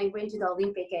when I went to the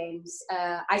Olympic Games,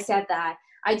 I said that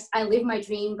I lived my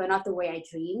dream, but not the way I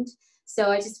dreamed. So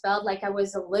I just felt like I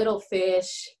was a little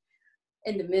fish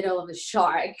in the middle of the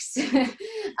sharks.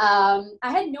 I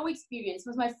had no experience. It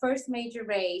was my first major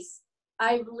race.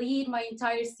 I lead my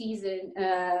entire season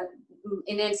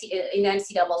in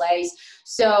NCAAs.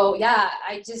 So yeah,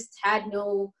 I just had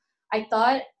I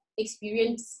thought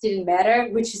experience didn't matter,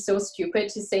 which is so stupid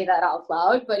to say that out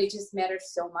loud, but it just mattered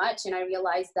so much. And I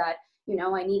realized that,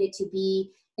 I needed to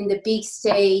be in the big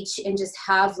stage and just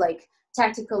have like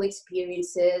tactical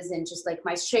experiences, and just like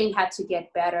my strength had to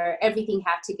get better. Everything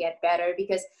had to get better,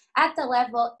 because at the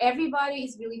level, everybody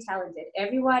is really talented.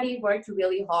 Everybody worked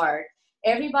really hard.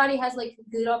 Everybody has like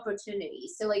good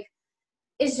opportunities. So like,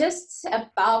 it's just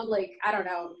about like, I don't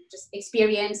know, just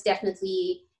experience,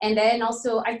 definitely. And then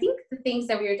also I think the things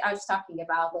that I was talking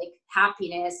about, like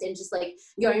happiness and just like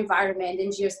your environment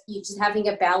and just you just having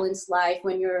a balanced life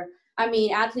when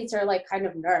athletes are like kind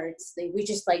of nerds. We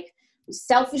just like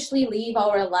selfishly live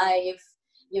our life,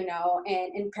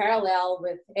 and in parallel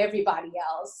with everybody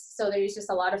else. So there's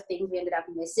just a lot of things we ended up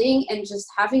missing, and just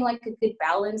having like a good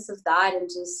balance of that, and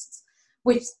just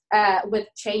with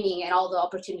training and all the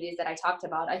opportunities that I talked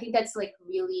about. I think that's like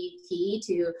really key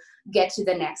to get to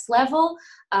the next level.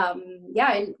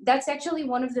 And that's actually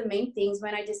one of the main things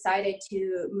when I decided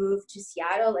to move to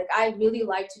Seattle. Like I really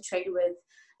like to train with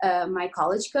my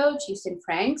college coach, Houston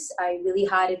Franks. I really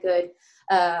had a good,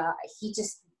 he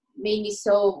just made me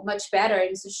so much better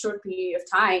in such a short period of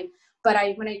time. But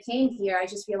when I came here, I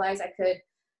just realized I could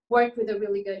work with a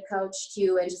really good coach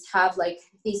too, and just have like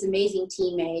these amazing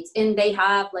teammates, and they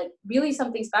have like really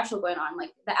something special going on.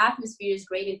 Like the atmosphere is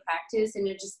great in practice, and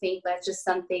I just think that's just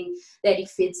something that it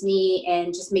fits me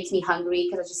and just makes me hungry,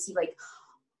 because I just see like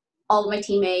all of my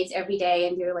teammates every day,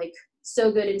 and they're like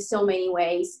so good in so many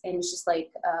ways, and it's just like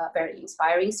very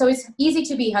inspiring. So it's easy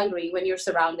to be hungry when you're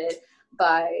surrounded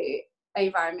by an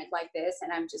environment like this,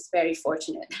 and I'm just very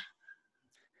fortunate.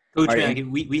 Coach Mackey,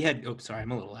 we had. Oh, sorry,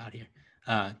 I'm a little loud here.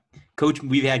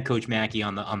 We've had Coach Mackey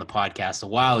on the podcast a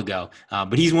while ago,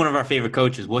 but he's one of our favorite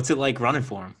coaches. What's it like running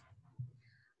for him?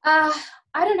 I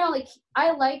don't know. Like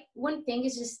I like, one thing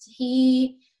is just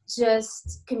he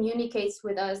just communicates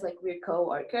with us like we're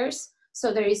co-workers.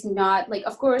 So there is not like,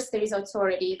 of course there is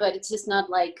authority, but it's just not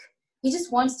like, he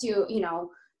just wants to,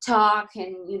 talk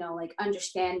and, like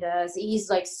understand us. He's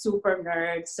like super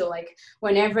nerd. So like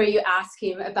whenever you ask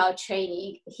him about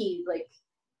training, he like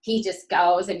he just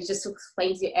goes and he just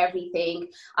explains you everything.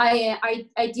 I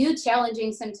do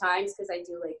challenging sometimes because I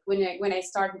do like when I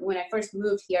first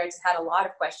moved here, I just had a lot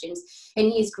of questions,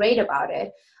 and he's great about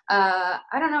it.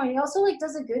 I don't know. He also like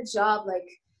does a good job like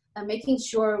making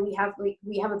sure we have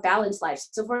a balanced life.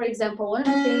 So for example, one of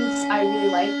the things I really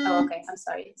like. Oh, okay. I'm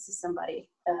sorry. This is somebody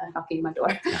knocking my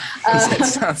door. It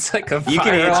sounds like a You can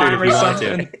fire answer it alarm if you or want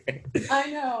something. to. I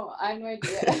know. I have no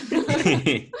idea.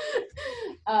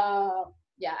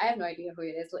 Yeah, I have no idea who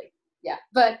it is. Like, yeah.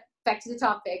 But back to the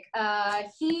topic.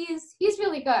 He's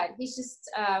really good. He's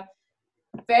just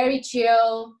very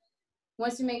chill.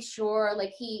 Wants to make sure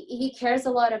like he cares a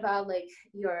lot about like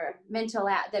your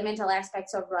the mental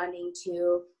aspects of running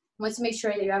too. Wants to make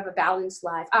sure that you have a balanced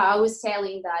life. I was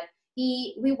telling that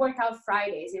we work out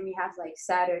Fridays and we have like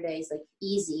Saturdays like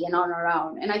easy and on our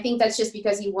own. And I think that's just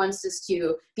because he wants us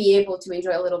to be able to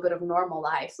enjoy a little bit of normal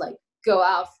life, like go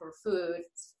out for food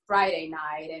Friday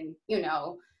night and, you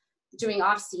know, during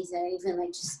off season, even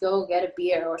like just go get a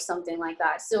beer or something like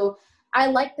that. So I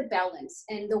like the balance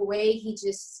and the way he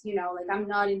just, you know, like I'm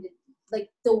not in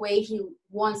the way he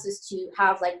wants us to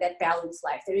have like that balanced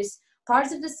life. There is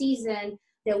parts of the season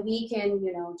that we can,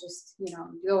 you know, just, you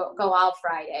know, go out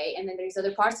Friday. And then there's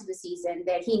other parts of the season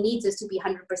that he needs us to be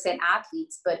 100%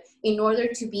 athletes. But in order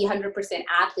to be 100%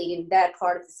 athlete in that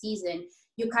part of the season,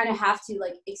 you kind of have to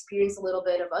like experience a little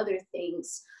bit of other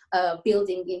things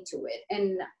building into it.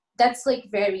 And that's like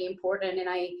very important. And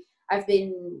I've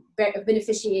been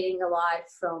officiating a lot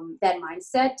from that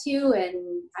mindset too.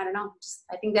 And I don't know,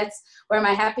 I think that's where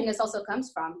my happiness also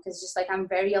comes from. Because just like I'm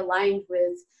very aligned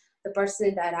with the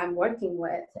person that I'm working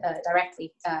with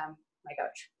directly, my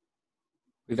coach.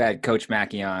 We've had Coach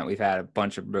Mackey on. We've had a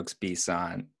bunch of Brooks Beasts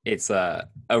on. It's a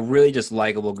really just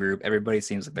likable group. Everybody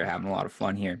seems like they're having a lot of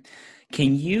fun here.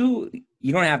 Can you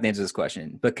don't have to answer this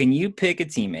question, but can you pick a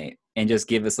teammate and just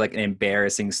give us like an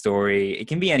embarrassing story? It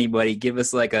can be anybody. Give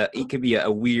us like it could be a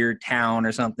weird town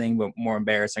or something, but more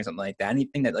embarrassing, something like that.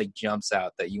 Anything that like jumps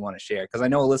out that you want to share? Because I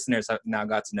know listeners have now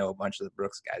got to know a bunch of the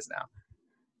Brooks guys now.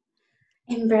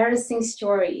 Embarrassing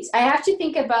stories. I have to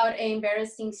think about an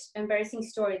embarrassing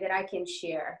story that I can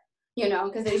share, you know,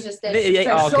 because there's just that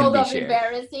threshold of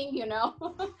embarrassing, you know.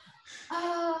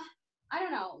 I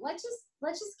don't know. Let's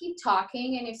just keep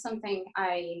talking, and if something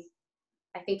I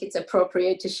think it's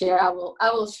appropriate to share, I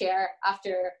will share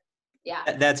after.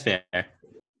 Yeah. That's fair.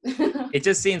 It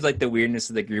just seems like the weirdness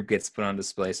of the group gets put on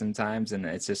display sometimes, and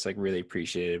it's just like really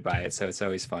appreciated by it. So it's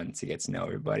always fun to get to know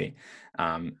everybody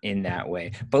in that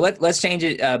way. But let's change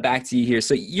it back to you here.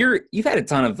 So you've had a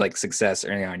ton of like success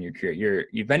early on in your career.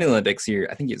 You've been to the Olympics here.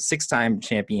 I think you're 6-time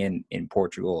champion in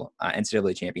Portugal,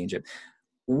 NCAA championship.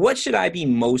 What should I be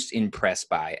most impressed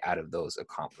by out of those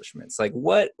accomplishments? Like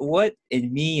what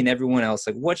in me and everyone else,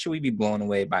 like what should we be blown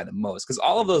away by the most? Because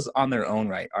all of those on their own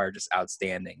right are just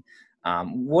outstanding.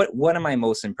 What am I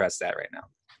most impressed at right now?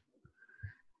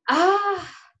 I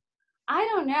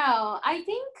don't know. I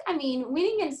mean,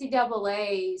 winning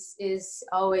NCAAs is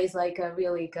always like a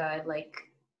really good, like,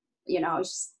 you know, I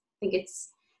think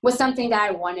was something that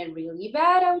I wanted really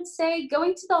bad, I would say.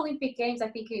 Going to the Olympic Games, I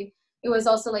think it was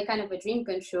also like kind of a dream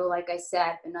come true, like I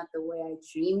said, but not the way I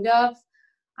dreamed of.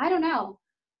 I don't know.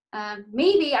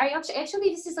 Maybe I actually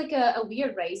this is like a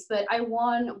weird race, but I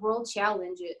won World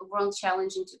Challenge in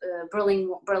Berlin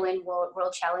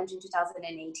World Challenge in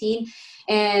 2018,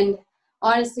 and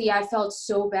honestly, I felt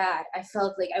so bad. I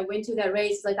felt like I went to that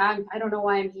race like I don't know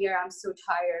why I'm here. I'm so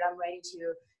tired. I'm ready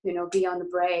to, you know, be on the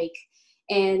break.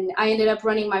 And I ended up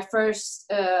running my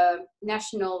first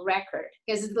national record,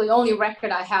 because the only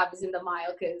record I have is in the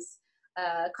mile, because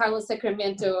Carla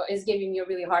Sacramento is giving me a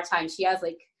really hard time. She has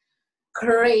like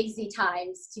crazy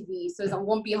times to be, so it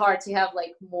won't be hard to have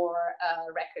like more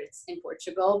records in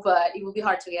Portugal, but it will be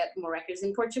hard to get more records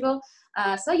in Portugal.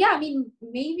 So yeah, I mean,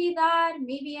 maybe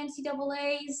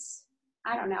NCAAs.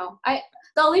 I don't know.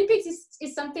 The Olympics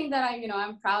is something that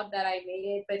I'm proud that I made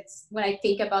it, but when I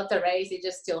think about the race, it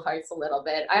just still hurts a little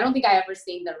bit. I don't think I ever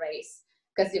seen the race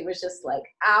because it was just like,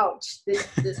 ouch, this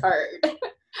hurt.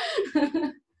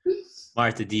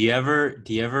 Marta, do you ever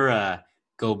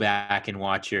go back and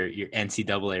watch your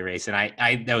NCAA race? And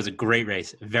I that was a great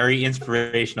race, very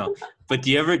inspirational. But do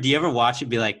you ever watch it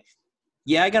and be like,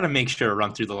 yeah, I got to make sure to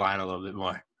run through the line a little bit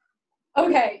more?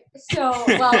 Okay, so,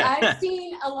 well, I've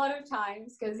seen a lot of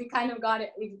times because it kind of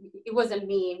it was a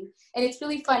meme. And it's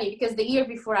really funny because the year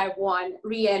before I won,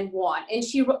 Rianne won. And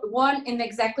she won in the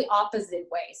exactly opposite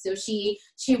way. So she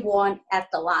won at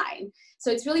the line.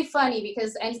 So it's really funny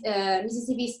because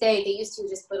Mississippi State, they used to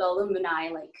just put alumni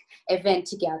like event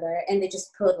together. And they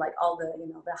just put like all the,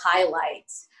 the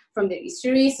highlights from the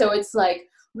history. So it's like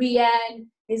Rianne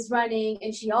is running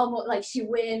and she almost like she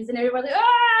wins and everybody's like,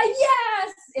 ah,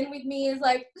 yes. And with me is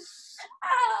like,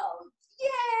 oh, yay.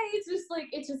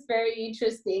 It's just very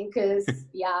interesting because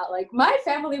yeah, like my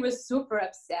family was super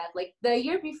upset. Like the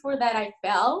year before that I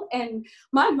fell and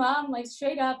my mom like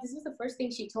straight up, this was the first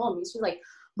thing she told me. She's like,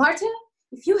 Marta,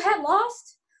 if you had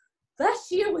lost,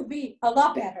 last year would be a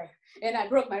lot better. And I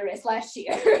broke my wrist last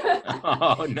year.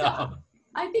 Oh no.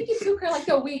 I think it took her like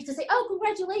a week to say, oh,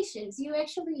 congratulations,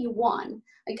 you won.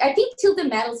 Like I think till the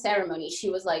medal ceremony, she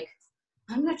was like,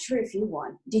 I'm not sure if you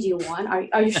won. Did you won?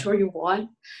 Are you sure you won?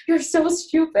 You're so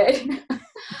stupid.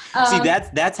 See,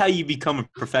 that's how you become a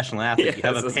professional athlete. You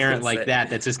have a parent like that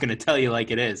that's just going to tell you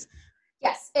like it is.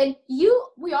 Yes, and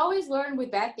we always learn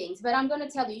with bad things, but I'm going to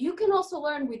tell you, you can also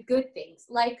learn with good things,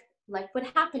 like what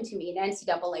happened to me in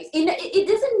NCAAs. It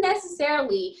doesn't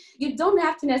necessarily, you don't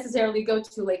have to necessarily go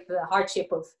to like the hardship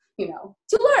of,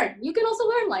 to learn. You can also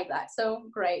learn like that. So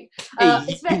great.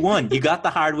 Hey, you won. You got the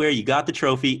hardware. You got the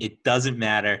trophy. It doesn't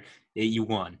matter. You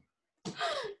won.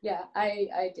 Yeah,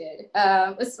 I did.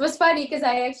 It was funny because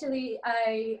I actually,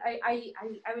 I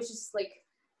was just like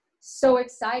so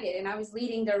excited and I was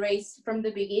leading the race from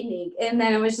the beginning. And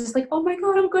then I was just like, oh my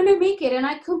God, I'm going to make it. And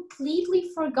I completely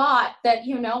forgot that,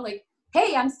 like,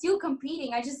 hey, I'm still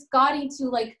competing. I just got into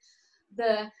like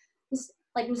this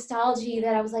like nostalgia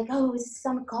that I was like, oh,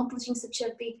 I'm accomplishing such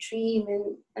a big dream.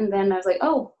 And then I was like,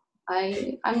 oh,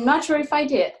 I'm not sure if I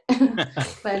did.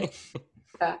 But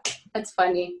that's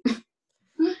funny.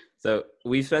 So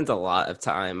we've spent a lot of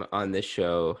time on this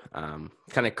show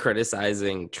kind of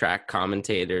criticizing track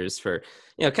commentators for,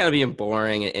 kind of being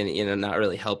boring and, not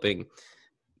really helping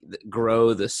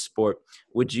grow the sport.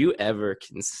 Would you ever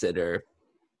consider,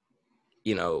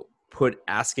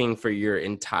 asking for your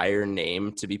entire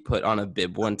name to be put on a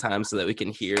bib one time so that we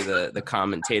can hear the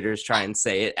commentators try and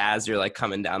say it as you're like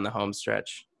coming down the home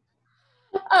stretch?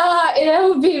 It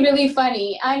would be really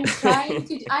funny. I'm trying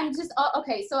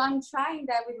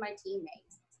that with my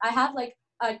teammates. I have like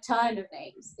a ton of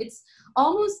names. It's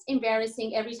almost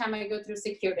embarrassing every time I go through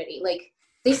security. Like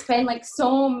they spend like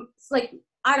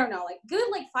I don't know, like good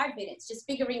like 5 minutes just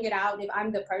figuring it out if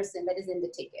I'm the person that is in the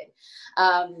ticket.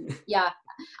 Yeah,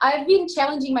 I've been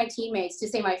challenging my teammates to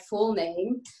say my full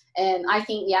name, and I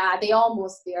think they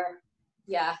almost there.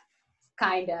 Yeah,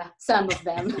 kinda. Some of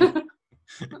them.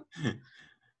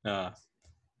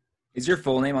 Is your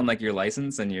full name on like your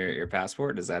license and your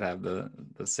passport? Does that have the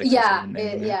 6? Yeah.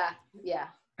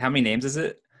 How many names is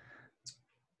it?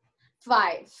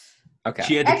 5. Okay.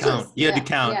 She had to count. You had to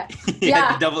count. You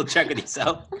had to double check it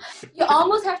yourself. You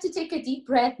almost have to take a deep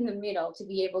breath in the middle to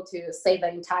be able to say the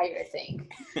entire thing.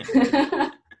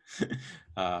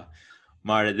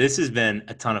 Marta, this has been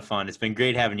a ton of fun. It's been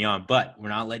great having you on, but we're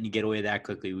not letting you get away that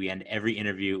quickly. We end every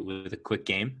interview with a quick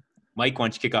game. Mike, why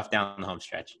don't you kick off down the home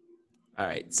stretch? All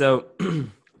right. So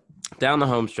down the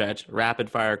home stretch, rapid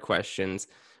fire questions.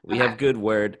 We have good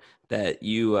word that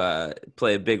you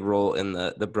play a big role in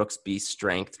the Brooksby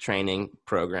strength training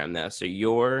program now. So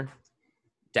your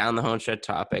down the home stretch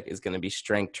topic is going to be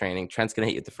strength training. Trent's going to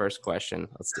hit you with the first question.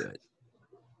 Let's do it.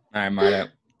 All right,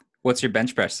 Marta. What's your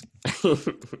bench press?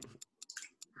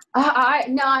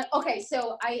 Okay,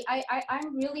 so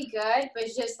I'm really good, but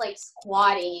it's just like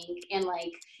squatting and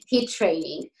like HIIT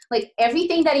training, like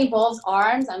everything that involves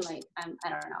arms. I don't know,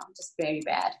 just very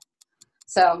bad.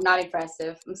 So not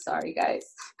impressive. I'm sorry,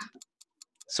 guys.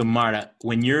 So Marta,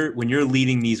 when you're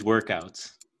leading these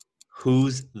workouts,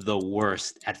 who's the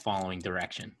worst at following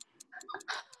direction?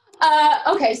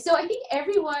 Okay, so I think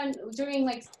everyone during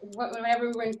like whenever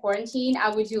we were in quarantine,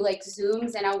 I would do like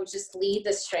Zooms and I would just lead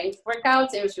the strength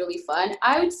workouts. It was really fun.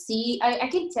 I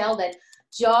can tell that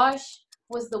Josh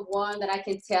was the one that I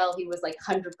can tell he was like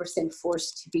 100%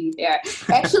 forced to be there.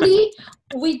 Actually,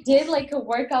 we did like a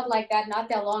workout like that not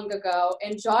that long ago,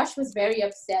 and Josh was very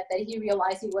upset that he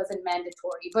realized he wasn't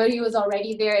mandatory, but he was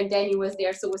already there and Danny was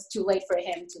there, so it was too late for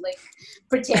him to like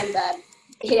pretend that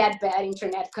he had bad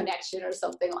internet connection or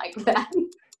something like that.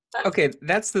 Okay,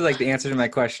 that's the answer to my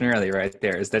question earlier right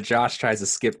there, is that Josh tries to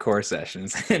skip core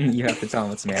sessions and you have to tell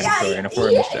him it's mandatory in a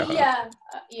formal show. Yeah.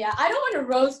 I don't want to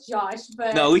roast Josh,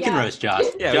 but no, we can roast Josh.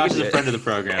 Yeah, Josh is a friend of the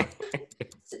program.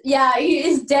 Yeah, he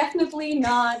is definitely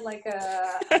not like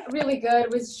really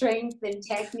good with strength and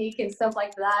technique and stuff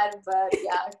like that. But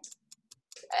yeah,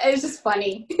 it's just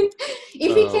funny.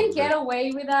 If he can get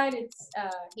away with that, it's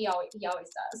he always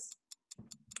does.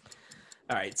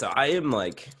 All right, so I am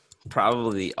like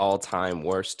probably the all-time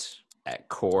worst at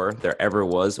core there ever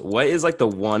was. What is like the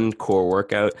one core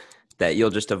workout that you'll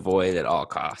just avoid at all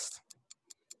costs?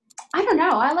 I don't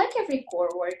know. I like every core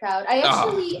workout. I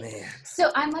actually, man. so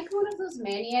I'm like one of those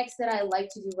maniacs that I like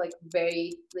to do like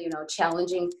very,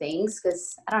 challenging things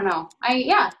because I don't know.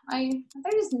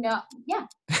 There is no, yeah.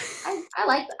 I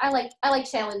like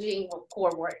challenging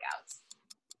core workouts.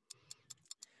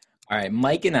 All right,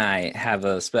 Mike and I have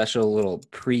a special little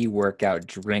pre-workout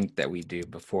drink that we do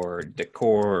before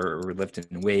decor or we're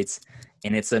lifting weights,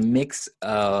 and it's a mix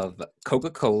of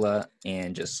Coca-Cola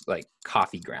and just like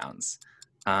coffee grounds.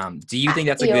 Do you think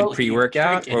that's a good Ew.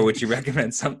 pre-workout, or would you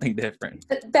recommend something different?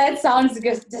 That sounds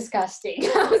disgusting.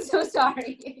 I'm so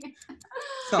sorry.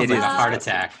 Sounds It like is. a heart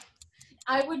attack.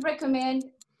 I would recommend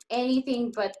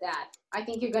anything but that. I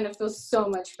think you're gonna feel so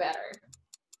much better.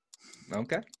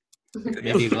 Okay.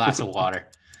 Maybe a glass of water.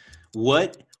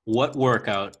 What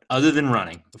workout, other than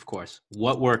running, of course,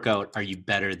 what workout are you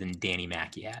better than Danny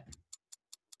Mackey at?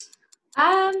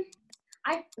 I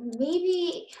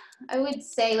would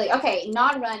say like, okay,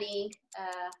 not running,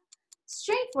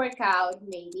 strength workout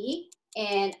maybe,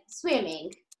 and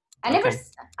swimming. I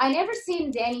never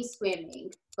seen Danny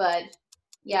swimming, but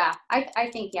yeah, I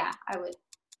think I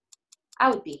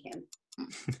would beat him.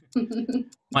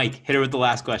 Mike, hit her with the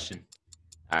last question.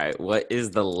 All right, what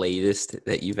is the latest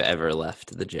that you've ever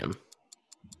left the gym?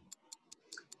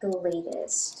 The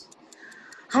latest.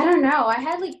 I don't know. I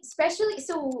had like, especially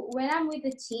so when I'm with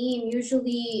the team,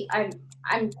 usually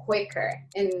I'm quicker,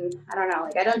 and I don't know,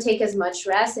 like I don't take as much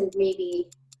rest, and maybe.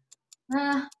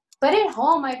 But at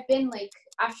home, I've been like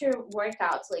after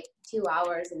workouts like 2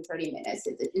 hours and 30 minutes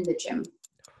in the gym.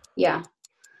 Yeah,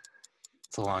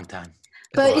 It's a long time.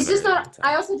 but it's just not.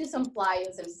 I also do some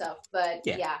plyos and stuff, but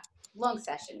Yeah. yeah, long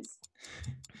sessions.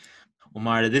 Well,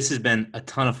 Marta, this has been a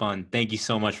ton of fun. Thank you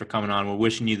so much for coming on. We're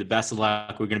wishing you the best of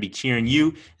luck. We're going to be cheering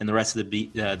you and the rest of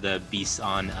the beasts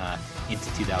on into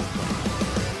 2020.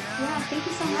 Yeah, thank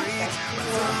you so much, guys.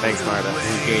 Thanks, Marta. This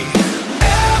is great.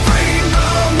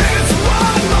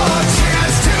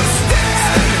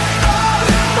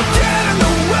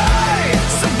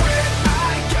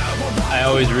 I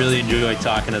always really enjoy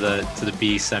talking to the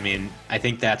beasts. I mean, I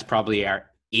think that's probably our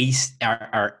eighth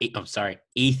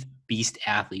beast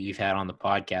athlete we've had on the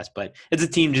podcast. But it's a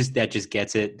team that just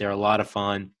gets it. They're a lot of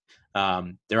fun.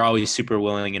 They're always super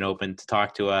willing and open to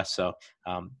talk to us. So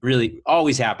really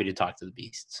always happy to talk to the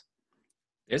beasts.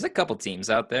 There's a couple teams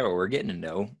out there where we're getting to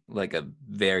know like a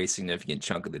very significant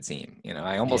chunk of the team. You know,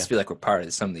 I almost feel like we're part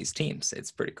of some of these teams.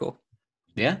 It's pretty cool.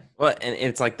 Yeah. Well, and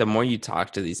it's like the more you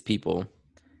talk to these people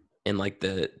and like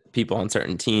the people on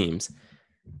certain teams,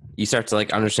 you start to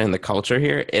like understand the culture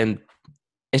here. And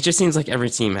it just seems like every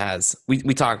team has,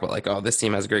 we talk about like, oh, this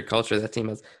team has great culture. That team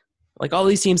has, like, all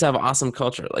these teams have awesome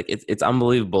culture. Like it's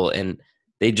unbelievable. And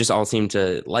they just all seem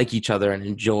to like each other and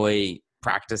enjoy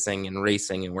practicing and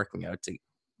racing and working out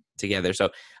together. So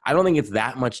I don't think it's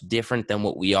that much different than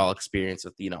what we all experience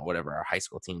with, whatever our high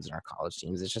school teams and our college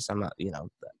teams. It's just, I'm not, the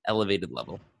elevated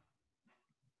level.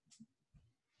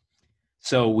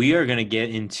 So we are going to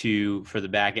get into, for the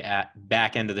back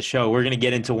end of the show, we're going to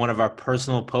get into one of our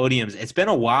personal podiums. It's been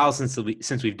a while since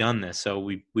we've done this. So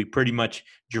we pretty much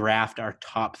draft our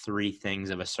top 3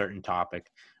 things of a certain topic.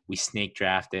 We snake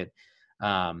draft it.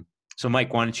 So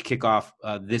Mike, why don't you kick off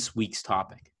this week's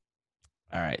topic?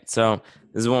 All right. So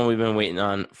this is one we've been waiting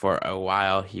on for a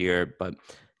while here, but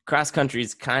cross country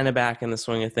is kind of back in the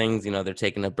swing of things. They're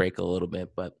taking a break a little bit,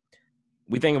 but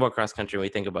we think about cross country. We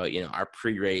think about, our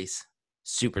pre-race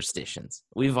superstitions.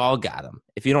 We've all got them.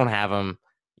 If you don't have them,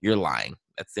 you're lying.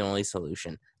 That's the only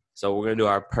solution. So we're going to do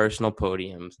our personal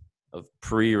podiums of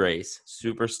pre-race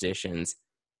superstitions.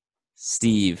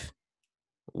 Steve,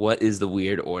 what is the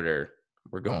weird order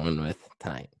we're going with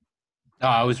tonight? Oh,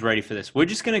 I was ready for this. We're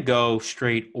just going to go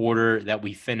straight order that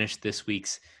we finished this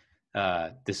week's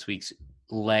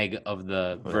leg of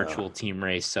the virtual team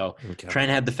race. So Okay.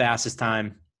 Trent had the fastest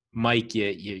time. Mike,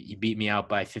 you beat me out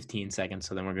by 15 seconds.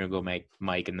 So then we're going to go make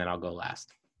Mike, and then I'll go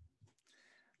last.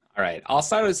 All right. I'll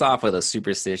start us off with a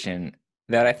superstition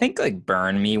that I think like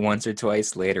burned me once or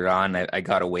twice later on. I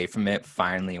got away from it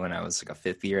finally when I was like a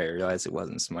 5th year. I realized it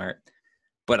wasn't smart.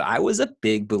 But I was a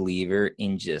big believer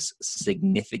in just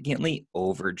significantly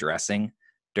overdressing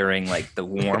during like the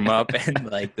warm up and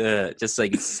like just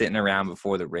like sitting around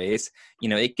before the race.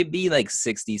 It could be like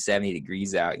 60, 70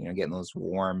 degrees out, getting those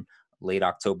warm late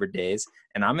October days.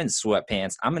 And I'm in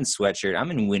sweatpants, I'm in sweatshirt, I'm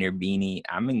in winter beanie,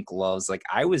 I'm in gloves. Like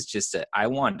I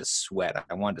wanted to sweat.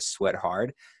 I wanted to sweat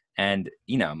hard. And,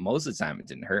 most of the time it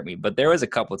didn't hurt me. But there was a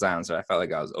couple of times where I felt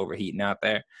like I was overheating out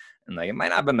there. And like it might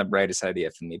not have been the brightest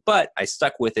idea for me, but I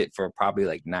stuck with it for probably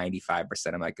like 95%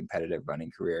 of my competitive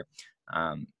running career.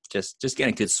 Just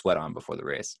getting good sweat on before the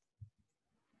race.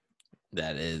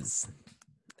 That is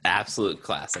Absolute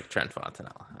classic Trent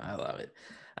Fontanella. I love it.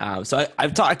 So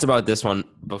I've talked about this one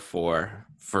before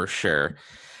for sure.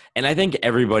 And I think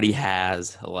everybody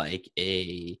has like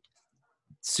a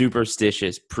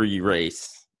superstitious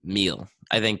pre-race meal.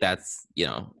 I think that's,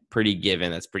 pretty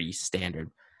given. That's pretty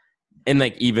standard. And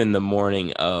like even the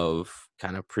morning of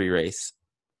kind of pre-race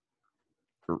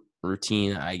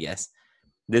routine, I guess.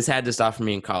 This had to stop for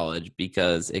me in college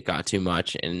because it got too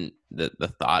much, and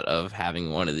the thought of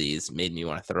having one of these made me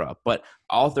want to throw up. But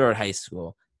all throughout high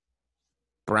school,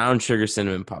 brown sugar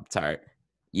cinnamon Pop-Tart,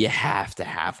 you have to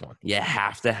have one. You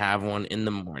have to have one in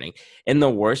the morning. And the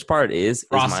worst part is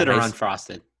Frosted or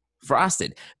unfrosted?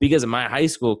 Frosted. Because my high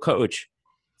school coach,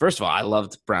 first of all, I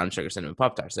loved brown sugar cinnamon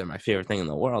Pop-Tarts. They're my favorite thing in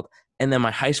the world. And then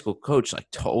my high school coach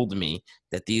told me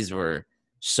that these were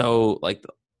so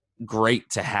great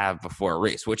to have before a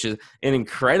race, which is an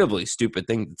incredibly stupid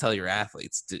thing to tell your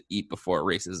athletes to eat before a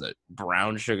race, is a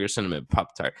brown sugar cinnamon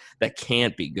Pop-Tart that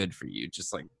can't be good for you,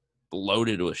 just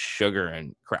loaded with sugar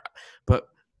and crap. But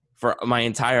for my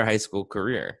entire high school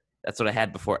career, that's what I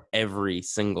had before every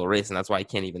single race, and that's why I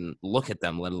can't even look at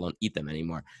them, let alone eat them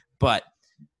anymore. But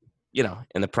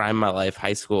in the prime of my life,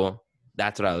 high school,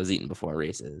 that's what I was eating before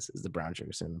races, is the brown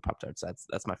sugar cinnamon Pop-Tarts.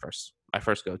 That's my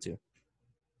first go-to.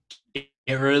 Get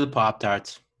rid of the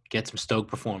Pop-Tarts. Get some Stoke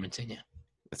performance in you.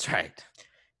 That's right.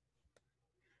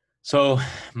 So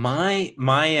my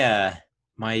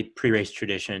pre-race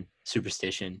tradition,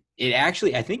 superstition, it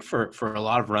actually, I think for a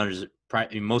lot of runners,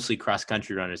 mostly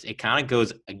cross-country runners, it kind of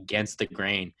goes against the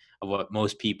grain of what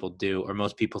most people do or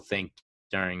most people think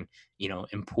during,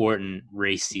 important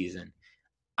race season.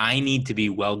 I need to be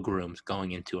well-groomed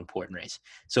going into an important race.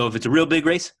 So if it's a real big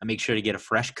race, I make sure to get a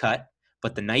fresh cut.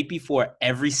 But the night before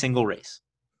every single race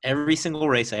I ever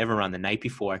run, the night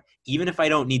before, even if I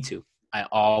don't need to, I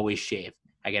always shave.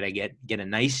 I got to get a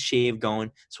nice shave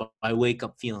going. So I wake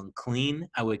up feeling clean.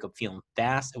 I wake up feeling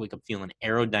fast. I wake up feeling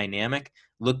aerodynamic,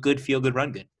 look good, feel good,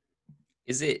 run good.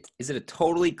 Is it a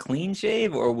totally clean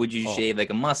shave, or would you shave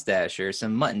a mustache or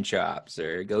some mutton chops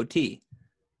or a goatee?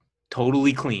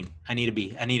 Totally clean. I need to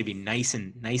be nice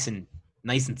and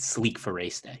sleek for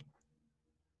race day.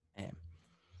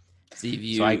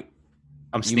 Steve, so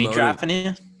I'm snake drafting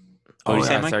you.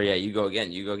 Sorry. Yeah, you go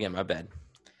again. My bad.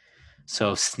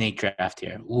 So snake draft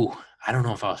here. Ooh, I don't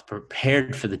know if I was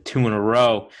prepared for the 2 in a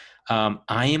row. I'm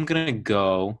gonna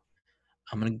go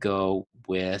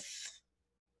with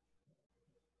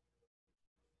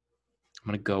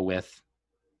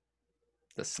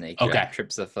the snake draft.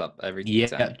 Trips us up every time.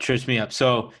 Yeah, trips me up.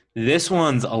 So this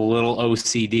one's a little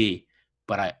OCD,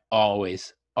 but I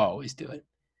always do it.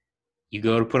 You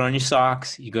go to put on your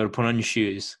socks. You go to put on your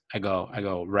shoes. I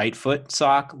go right foot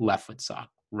sock, left foot sock,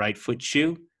 right foot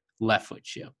shoe, left foot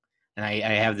shoe, and I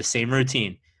have the same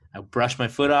routine. I brush my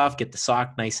foot off, get the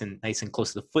sock nice and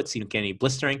close to the foot so you don't get any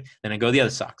blistering. Then I go the other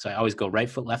sock. So I always go right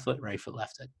foot, left foot, right foot,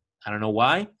 left foot. I don't know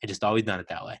why. I just always done it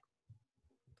that way.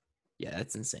 Yeah,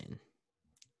 that's insane.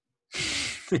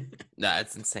 No,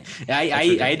 that's insane.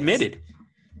 I admitted.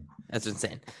 That's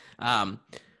insane.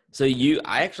 So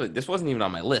this wasn't even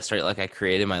on my list, right? I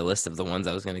created my list of the ones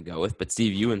I was going to go with, but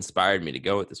Steve, you inspired me to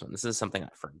go with this one. This is something I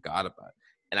forgot about.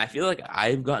 And I feel like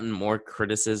I've gotten more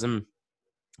criticism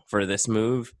for this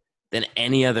move than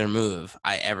any other move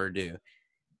I ever do.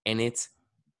 And it's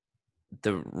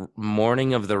the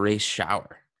morning of the race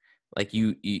shower.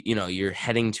 You're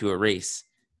heading to a race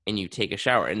and you take a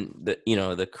shower, and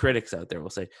the critics out there will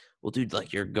say, well, dude,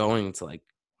 you're going to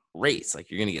race,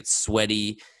 you're going to get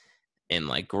sweaty and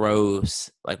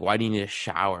gross. Why do you need a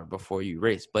shower before you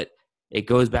race? But it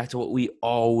goes back to what we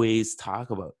always talk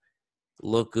about.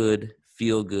 Look good,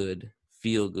 feel good,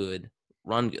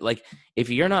 run good.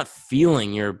 If you're not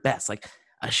feeling your best,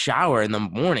 a shower in the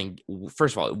morning,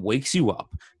 first of all, it wakes you up,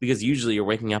 because usually you're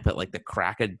waking up at the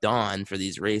crack of dawn for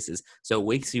these races. So it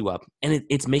wakes you up, and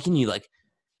it's making you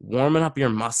warming up your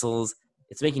muscles.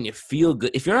 It's making you feel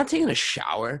good. If you're not taking a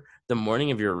shower the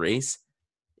morning of your race,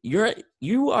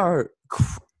 you are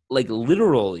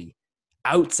literally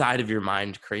outside of your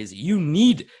mind crazy. You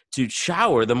need to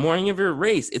shower the morning of your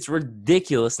race. It's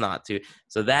ridiculous not to.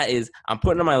 So I'm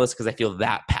putting it on my list because I feel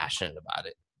that passionate about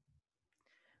it.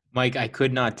 Mike, I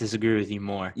could not disagree with you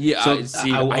more. Yeah,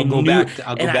 so I'll go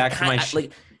back to my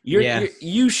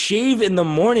you shave in the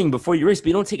morning before you race, but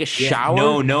you don't take a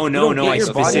shower. No. I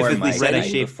specifically said I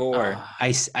shave before.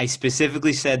 I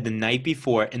specifically said the night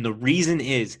before, and the reason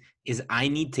is I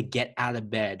need to get out of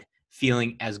bed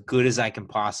feeling as good as I can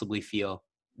possibly feel,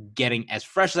 getting as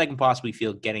fresh as I can possibly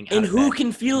feel, getting out of bed. And who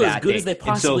can feel as good as they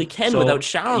possibly can without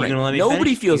showering?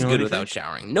 Nobody feels good without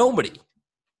showering. Nobody.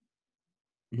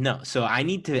 No, so I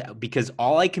need to, because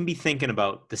all I can be thinking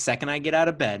about the second I get out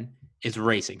of bed is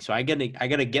racing. So I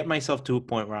gotta get myself to a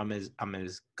point where I'm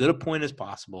as good a point as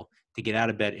possible to get out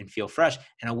of bed and feel fresh.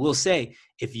 And I will say,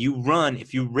 if you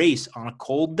race on a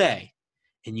cold day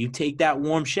and you take that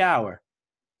warm shower,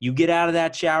 you get out of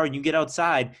that shower and you get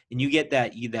outside and you get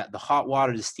that the hot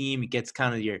water, the steam, it gets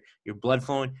kind of your blood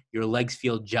flowing, your legs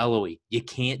feel jello-y. You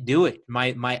can't do it.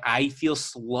 I feel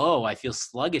slow. I feel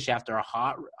sluggish after a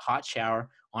hot shower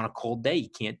on a cold day. You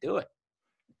can't do it.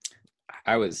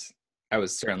 I was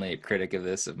certainly a critic of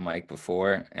this of Mike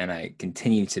before, and I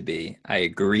continue to be. I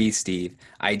agree, Steve.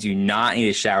 I do not need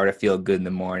a shower to feel good in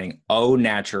the morning. Au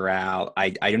natural. I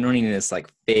don't need this like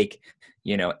fake,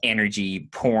 energy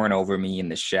pouring over me in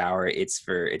the shower. It's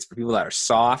for people that are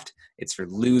soft. It's for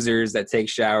losers that take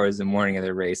showers the morning of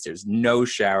the race. There's no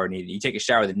shower needed. You take a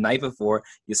shower the night before,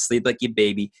 you sleep like your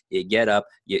baby, you get up,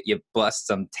 you bust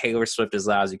some Taylor Swift as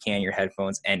loud as you can in your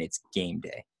headphones, and it's game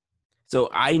day. So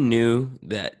I knew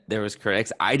that there was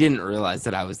critics. I didn't realize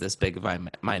that I was this big of a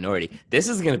minority. This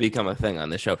is going to become a thing on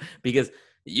the show because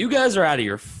you guys are out of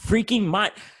your freaking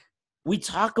mind. We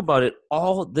talk about it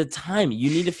all the time. You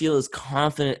need to feel as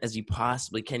confident as you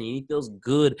possibly can. You need to feel as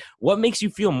good. What makes you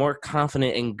feel more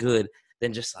confident and good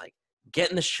than just like get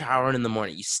in the shower in the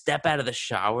morning? You step out of the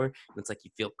shower and it's like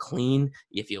you feel clean,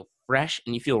 you feel fresh,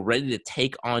 and you feel ready to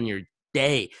take on your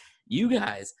day. You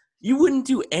guys, you wouldn't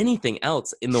do anything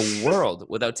else in the world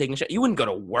without taking a shower. You wouldn't go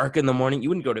to work in the morning. You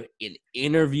wouldn't go to an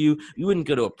interview. You wouldn't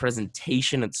go to a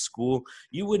presentation at school.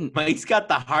 You wouldn't. Mike's got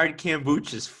the hard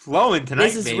kombuchas flowing tonight,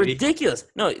 This is baby. ridiculous.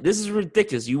 No, this is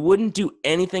ridiculous. You wouldn't do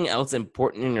anything else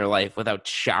important in your life without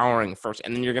showering first.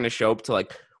 And then you're going to show up to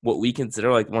like what we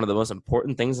consider like one of the most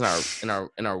important things in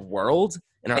our world,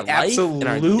 in our life, in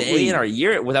our day, in our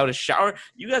year without a shower.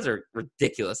 You guys are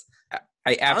ridiculous.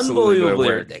 I absolutely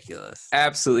Unbelievably ridiculous.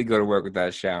 Absolutely go to work without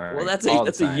a shower. Well, that's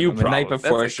a you problem. Night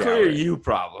before that's a clear you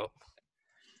problem.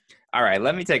 All right,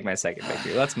 let me take my second pick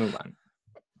here. Let's move on.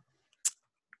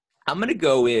 I'm going to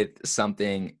go with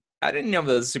something. I didn't know if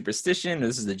it was a superstition.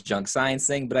 This is a junk science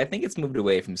thing, but I think it's moved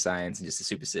away from science and just a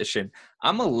superstition.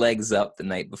 I'm a legs up the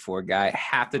night before guy. I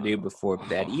have to do before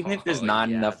bed, even if there's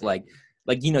not enough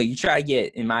you try to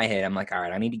get, in my head, I'm like, all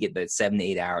right, I need to get the 7 to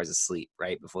 8 hours of sleep,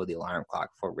 right, before the alarm clock,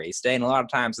 before race day. And a lot of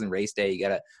times in race day, you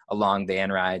got a long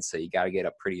van ride, so you got to get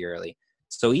up pretty early.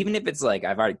 So even if it's like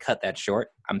I've already cut that short,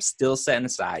 I'm still setting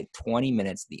aside 20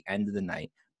 minutes at the end of the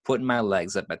night, putting my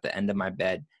legs up at the end of my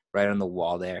bed, right on the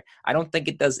wall there. I don't think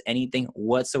it does anything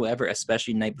whatsoever,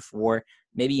 especially night before,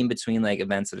 maybe in between like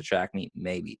events at a track meet,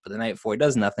 maybe. But the night before, it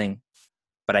does nothing.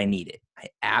 But I need it. I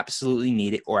absolutely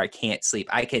need it, or I can't sleep.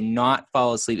 I cannot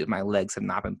fall asleep if my legs have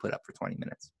not been put up for 20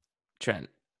 minutes. Trent,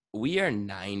 we are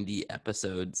 90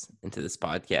 episodes into this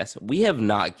podcast. We have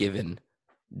not given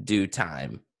due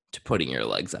time to putting your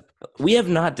legs up. We have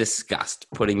not discussed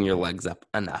putting your legs up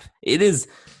enough. It is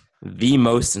the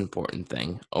most important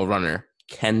thing a runner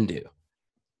can do.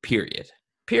 Period.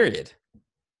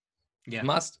 Yeah.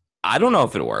 Must. I don't know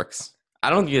if it works. I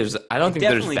don't think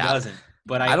there's doesn't.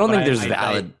 But I don't think there's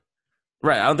valid.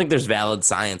 Right. I don't think there's valid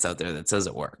science out there that says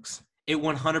it works. It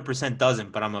 100%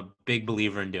 doesn't, but I'm a big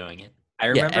believer in doing it. I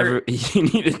remember you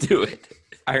need to do it.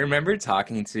 I remember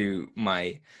talking to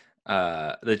my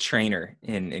the trainer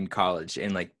in college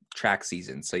in like track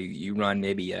season. So you run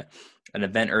maybe an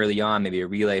event early on, maybe a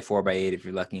relay 4x8 if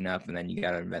you're lucky enough, and then you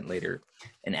got an event later.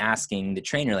 And asking the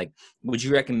trainer, like, would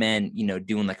you recommend,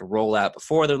 doing like a rollout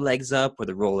before the legs up or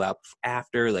the rollout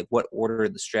after? Like, what order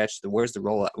of the stretch? Where's the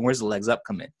rollout? Where's the legs up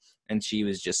come in? And she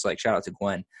was just like, shout out to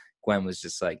Gwen. Gwen was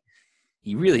just like,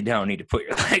 you really don't need to put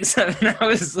your legs up. And I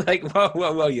was like,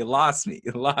 whoa, you lost me.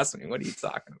 What are you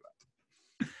talking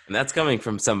about? And that's coming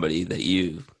from somebody that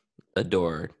you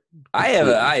adore.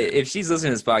 If she's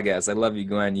listening to this podcast, I love you,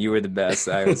 Gwen. You were the best.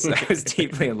 I was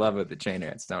deeply in love with the trainer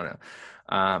at Stono.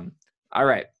 All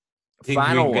right.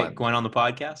 Final one. Get Gwen on the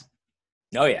podcast?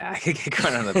 Oh, yeah. I could get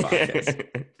Gwen on the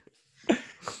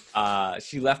podcast.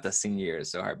 She left us senior year,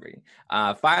 so heartbreaking.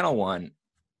 Final one.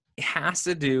 It has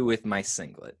to do with my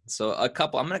singlet. So I'm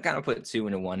going to kind of put two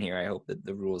into one here. I hope that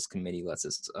the rules committee lets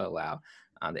us allow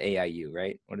the AIU,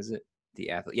 right? What is it? The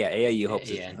athlete. Yeah, AIU hopes.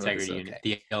 Yeah, integrity unit.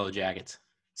 The Yellow Jackets.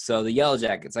 So the Yellow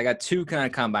Jackets, I got two kind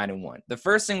of combined in one. The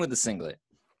first thing with the singlet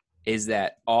is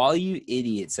that all you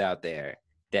idiots out there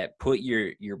that put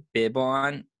your bib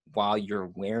on while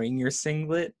you're wearing your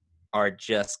singlet are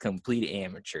just complete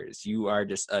amateurs. You are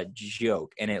just a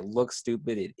joke, and it looks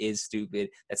stupid. It is stupid.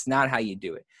 That's not how you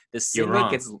do it. The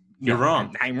singlet You're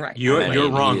wrong. I'm right. You're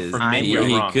wrong. He is. For me,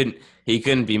 you're wrong. He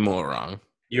couldn't be more wrong.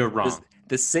 You're wrong.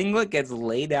 The singlet gets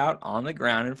laid out on the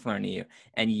ground in front of you,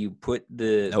 and you put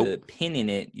the pin in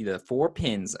it, the 4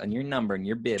 pins on your number and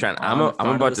your bib. Trent, I'm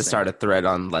about to start a thread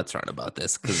on Let's Run about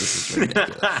this because this is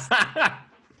ridiculous.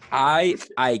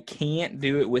 I can't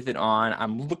do it with it on.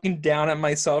 I'm looking down at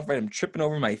myself, right? I'm tripping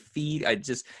over my feet. I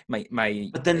just my.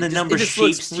 But then the number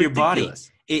shapes to your body.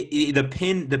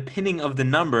 The pinning of the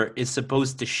number is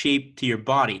supposed to shape to your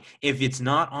body. If it's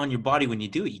not on your body when you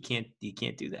do it, you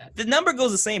can't do that. The number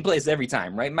goes the same place every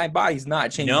time, right? My body's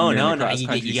not changing. No.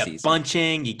 You get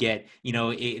bunching. You get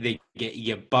you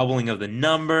get bubbling of the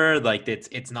number. Like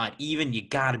it's not even. You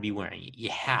got to be wearing it. You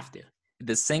have to.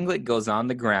 The singlet goes on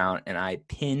the ground, and I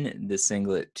pin the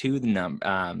singlet to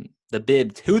the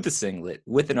bib to the singlet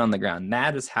with it on the ground.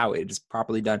 That is how it is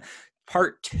properly done.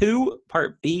 Part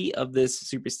B of this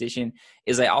superstition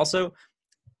is I also,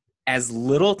 as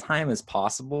little time as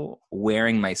possible,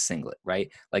 wearing my singlet,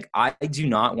 right? Like I do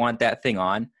not want that thing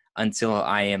on until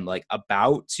I am like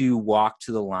about to walk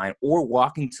to the line or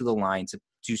walking to the line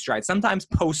to stride. Sometimes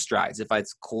post strides if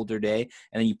it's a colder day,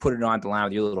 and then you put it on the line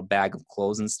with your little bag of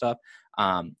clothes and stuff.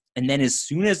 And then as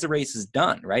soon as the race is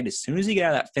done, right, as soon as you get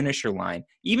out of that finisher line,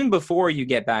 even before you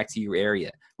get back to your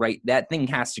area, right, that thing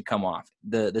has to come off.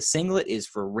 The singlet is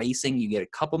for racing. You get a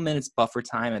couple minutes buffer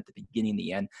time at the beginning and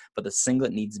the end, but the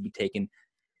singlet needs to be taken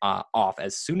off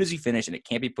as soon as you finish, and it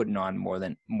can't be put on more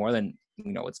than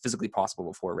it's physically possible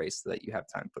before a race so that you have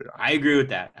time to put it on. I agree with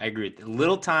that.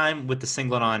 Little time with the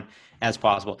singlet on as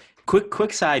possible.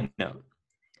 Quick side note,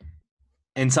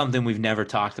 and something we've never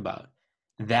talked about.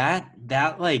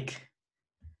 That like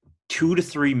 2 to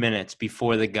 3 minutes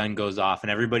before the gun goes off and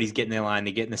everybody's getting their line,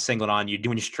 they're getting the singlet on, you're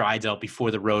doing your strides out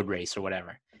before the road race or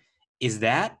whatever. Is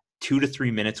that 2 to 3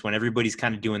 minutes when everybody's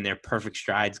kind of doing their perfect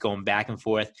strides, going back and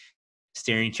forth,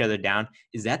 staring each other down?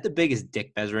 Is that the biggest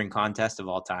dick measuring contest of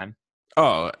all time?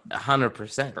 Oh,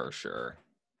 100%. For sure.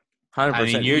 100%. I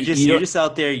mean, you're just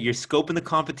out there, you're scoping the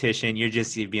competition. You're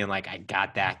being like, I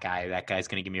got that guy. That guy's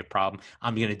going to give me a problem.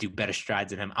 I'm going to do better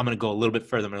strides than him. I'm going to go a little bit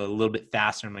further. I'm going to go a little bit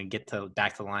faster. I'm going to get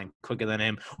back to the line quicker than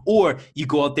him. Or you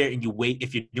go out there and you wait.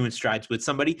 If you're doing strides with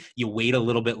somebody, you wait a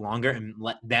little bit longer and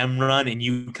let them run. And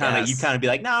you kind of be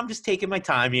like, no, I'm just taking my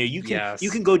time here. You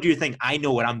can go do your thing. I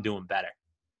know what I'm doing better.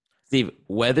 Steve,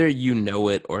 whether you know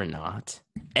it or not,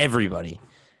 everybody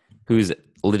who's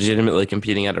legitimately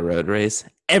competing at a road race,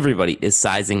 everybody is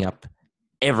sizing up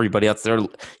everybody else.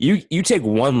 You take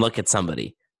one look at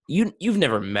somebody. You've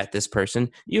never met this person.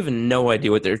 You have no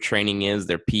idea what their training is,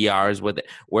 their PRs,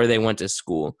 where they went to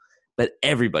school. But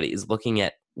everybody is looking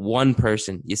at one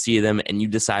person. You see them and you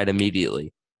decide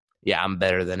immediately, yeah, I'm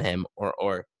better than him,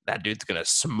 or that dude's gonna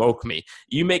smoke me.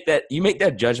 You make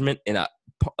that judgment in a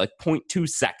 0.2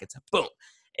 seconds. Boom.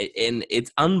 And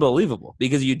it's unbelievable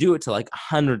because you do it to like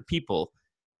 100 people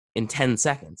in 10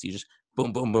 seconds. You just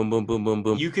boom, boom, boom, boom, boom, boom,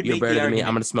 boom. You're better than me.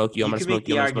 I'm going to smoke you. I'm going to smoke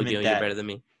you. I'm going to smoke you. You're better than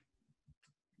me.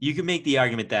 You can make the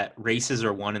argument that races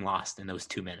are won and lost in those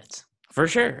 2 minutes. For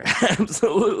sure.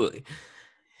 Absolutely.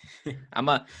 I'm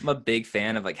a big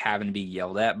fan of like having to be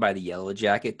yelled at by the yellow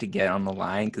jacket to get on the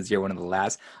line because you're one of the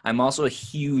last. I'm also a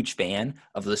huge fan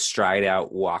of the stride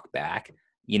out, walk back.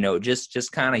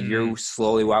 Just kind of you're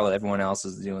slowly while everyone else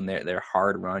is doing their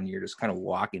hard run. You're just kind of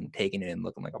walking, taking it, and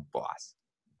looking like a boss.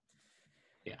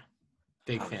 Yeah,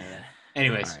 big fan of that.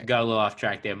 Anyways, right. Got a little off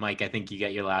track there, Mike. I think you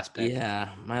got your last pick. Yeah,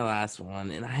 my last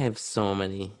one, and I have so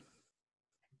many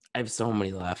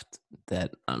left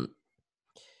that all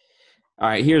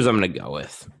right, here's what I'm gonna go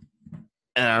with,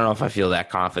 and I don't know if I feel that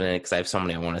confident because I have so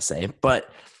many I want to say. But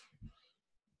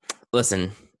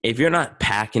listen, if you're not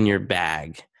packing your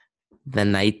bag the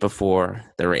night before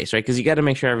the race, right? Because you got to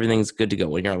make sure everything's good to go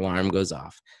when your alarm goes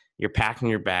off. You're packing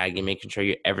your bag and making sure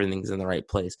everything's in the right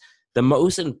place. The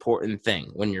most important thing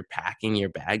when you're packing your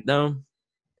bag, though,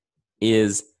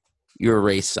 is your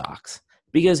race socks.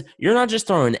 Because you're not just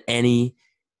throwing any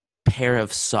pair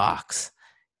of socks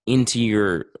into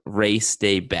your race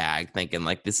day bag thinking,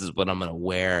 like, this is what I'm going to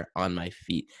wear on my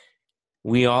feet.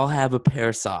 We all have a pair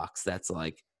of socks that's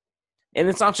like, and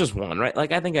it's not just one, right?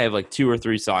 Like, I think I have like 2 or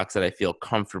 3 socks that I feel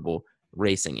comfortable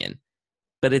racing in.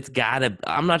 But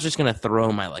I'm not just going to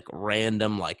throw my like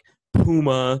random like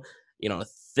Puma,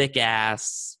 thick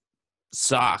ass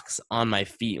socks on my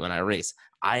feet when I race.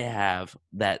 I have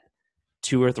that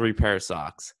 2 or 3 pair of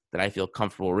socks that I feel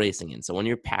comfortable racing in. So when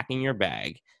you're packing your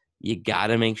bag, you got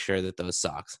to make sure that those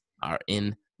socks are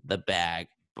in the bag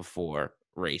before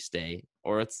race day,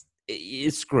 or it's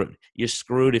screwed. You're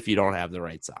screwed if you don't have the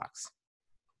right socks.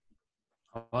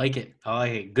 I like it.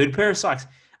 Good pair of socks.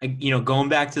 Going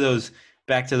back to those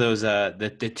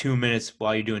the 2 minutes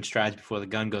while you're doing strides before the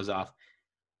gun goes off.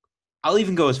 I'll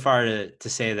even go as far to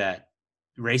say that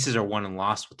races are won and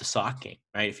lost with the sock game,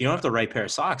 right? If you don't have the right pair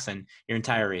of socks, then your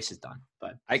entire race is done.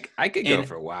 But I could go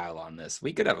for a while on this.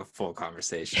 We could have a full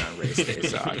conversation on race day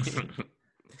socks.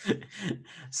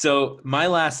 So my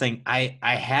last thing, I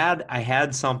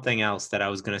had something else that I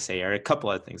was going to say, or a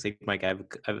couple of things. Like, Mike, I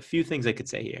have a few things I could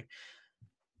say here,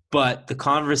 but the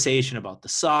conversation about the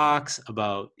socks,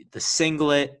 about the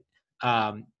singlet,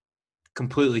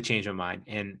 completely changed my mind.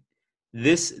 And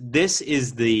this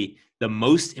is the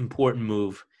most important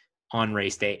move on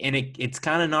race day, and it's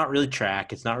kind of not really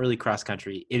track, it's not really cross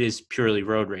country. It is purely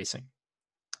road racing.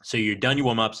 So you're done your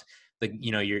warm ups.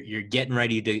 You're getting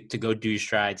ready to go do your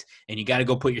strides, and you got to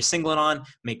go put your singlet on,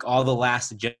 make all the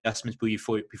last adjustments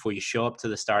before you show up to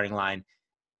the starting line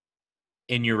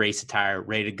in your race attire,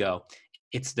 ready to go.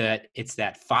 It's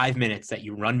that 5 minutes that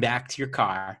you run back to your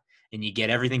car and you get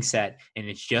everything set, and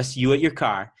it's just you at your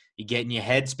car. You get in your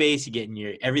headspace, you get in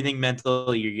your everything mental,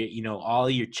 all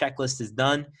your checklist is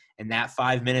done, and that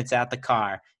 5 minutes at the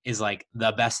car is like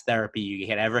the best therapy you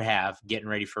could ever have getting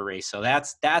ready for a race. So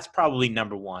that's probably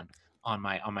number one on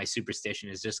my superstition,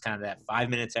 is just kind of that 5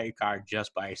 minutes at your car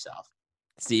just by yourself.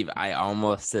 Steve, I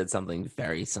almost said something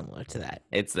very similar to that.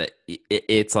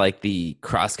 It's like the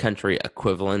cross country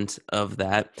equivalent of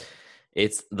that.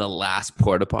 It's the last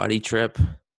porta potty trip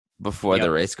before the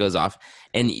race goes off,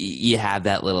 and you have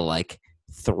that little like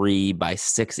 3 by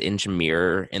 6 inch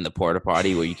mirror in the porta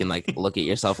potty where you can like look at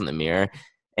yourself in the mirror,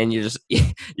 and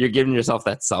you're giving yourself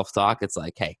that self-talk. It's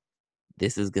like, hey,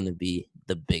 this is gonna be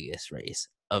the biggest race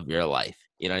of your life.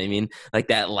 You know what I mean? Like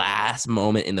that last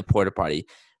moment in the porta potty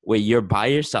where you're by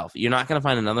yourself. You're not gonna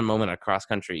find another moment in a cross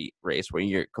country race where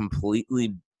you're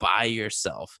completely by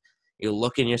yourself. You're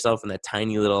looking yourself in that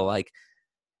tiny little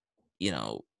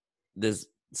this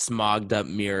smogged up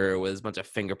mirror with a bunch of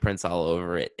fingerprints all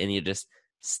over it, and you're just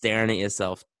staring at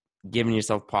yourself, giving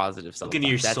yourself positive self-talk. Look into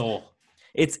your soul.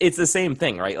 It's the same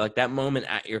thing, right? Like that moment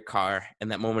at your car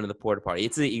and that moment in the porta potty.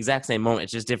 It's the exact same moment.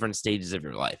 It's just different stages of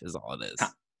your life is all it is.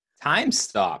 Time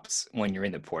stops when you're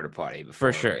in the porta potty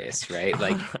before For sure. a race, right?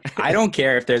 Like I don't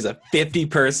care if there's a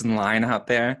 50-person line out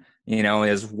there,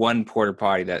 there's one porta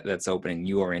potty that's open and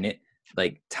you are in it.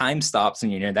 Like time stops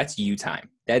when you're there. That's you time.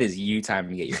 That is you time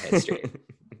to get your head straight.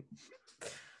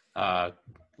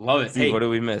 Love it. Steve, hey, what do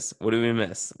we miss?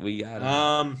 We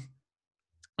got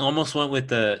almost went with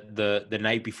the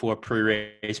night before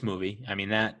pre-race movie. I mean,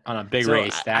 that on a big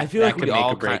race, that I feel that like could make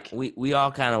or break. we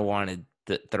all kind of wanted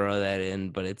to throw that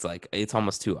in, but it's like it's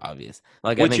almost too obvious.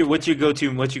 Like What's your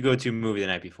go-to movie the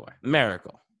night before?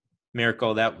 Miracle.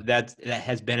 That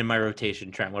has been in my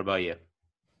rotation. Trent, what about you?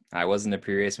 I wasn't a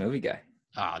pre-race movie guy.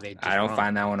 Oh, I don't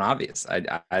find that one obvious. I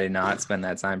did not spend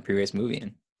that time pre-race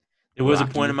movieing. There was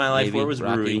Rocky, a point in my life maybe, where it was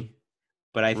Rocky. Rudy,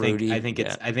 but I think Rudy,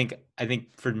 I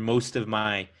think for most of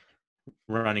my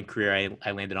running career,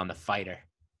 I landed on The Fighter.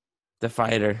 The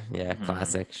Fighter, yeah,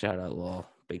 classic. Shout out Lowell,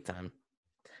 big time.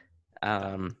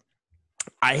 I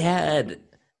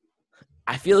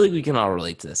feel like we can all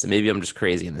relate to this, and maybe I'm just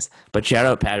crazy in this, but shout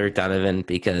out Patrick Donovan,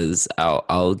 because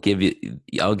I'll give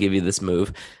you this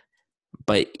move.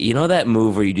 But you know that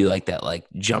move where you do like that like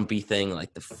jumpy thing,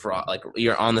 like the frog, like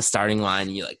you're on the starting line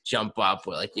and you like jump up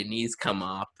where like your knees come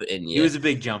up and He was a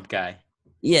big jump guy.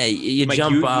 Yeah, you Mike,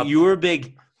 jump up. You were a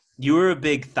big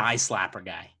thigh slapper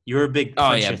guy. You were a big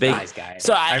punch your thighs guy.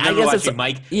 So I remember guess watching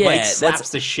Mike. Yeah, Mike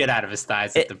slaps the shit out of his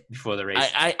thighs before the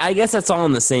race. I guess that's all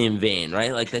in the same vein,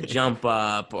 right? Like the jump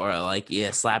up or like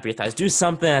slap your thighs. Do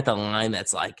something at the line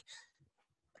that's like,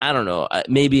 I don't know.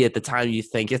 Maybe at the time you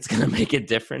think it's gonna make a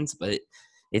difference, but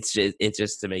it's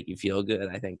just to make you feel good.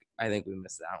 I think we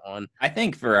missed that one. I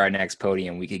think for our next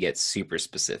podium we could get super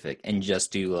specific and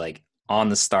just do like on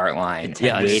the start line,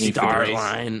 waiting for the race.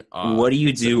 Line. What do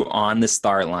you do on the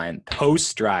start line post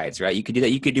strides? Right, you could do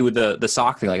that. You could do with the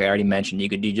sock thing, like I already mentioned. You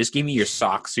could do just give me your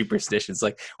sock superstitions.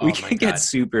 Like we can get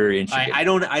super intricate.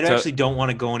 I actually don't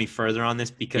want to go any further on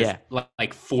this because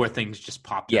like 4 things just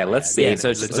popped. Yeah, let's say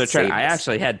so Trent, I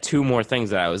actually had 2 more things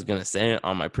that I was gonna say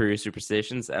on my previous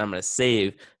superstitions, and I'm gonna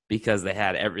save because they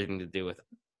had everything to do with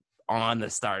on the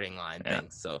starting line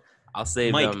things. So I'll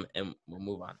save them and we'll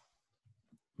move on.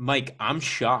 Mike, I'm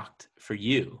shocked for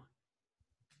you.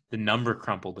 The number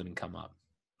crumple didn't come up.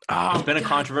 It's been a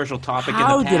controversial topic in the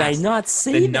past. How did I not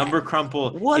see the that? number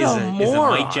crumple What is a a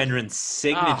moron. Mike Gendron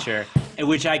signature,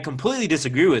 which I completely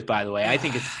disagree with. By the way, I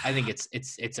think it's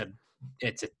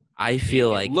I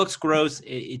feel like it looks gross.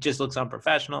 It just looks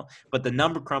unprofessional. But the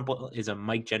number crumple is a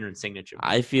Mike Gendron signature.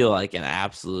 I feel like an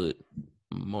absolute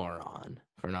moron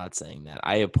for not saying that.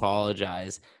 I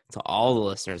apologize to all the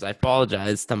listeners. I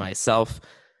apologize to myself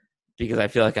because I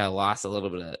feel like I lost a little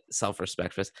bit of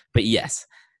self-respect for this. But yes,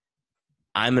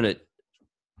 I'm going to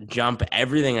jump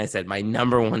everything I said. My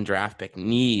number one draft pick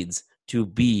needs to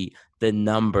be the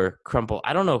number crumple.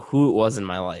 I don't know who it was in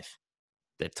my life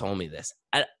that told me this.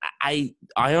 I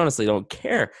honestly don't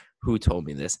care who told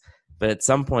me this, but at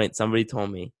some point somebody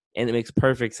told me, and it makes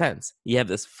perfect sense. You have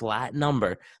this flat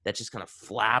number that just kind of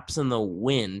flaps in the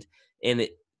wind, and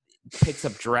it picks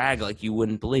up drag like you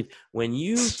wouldn't believe. When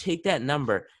you take that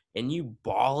number and you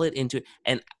ball it into,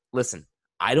 and listen,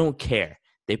 I don't care.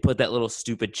 They put that little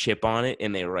stupid chip on it,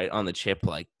 and they write on the chip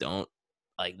like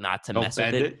not to mess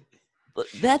with it.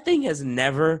 That thing has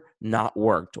never not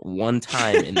worked one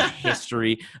time in the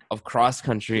history of cross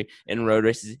country and road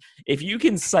races. If you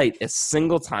can cite a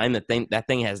single time that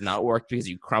thing has not worked because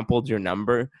you crumpled your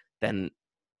number, then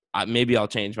maybe I'll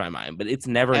change my mind. But it's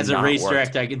never as a not race worked.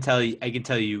 director. I can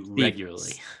tell you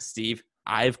regularly, Steve.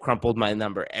 I've crumpled my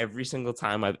number every single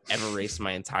time I've ever raced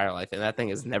my entire life, and that thing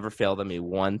has never failed on me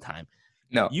one time.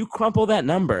 No, you crumple that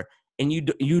number, and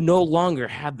you no longer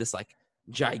have this like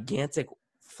gigantic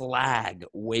flag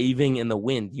waving in the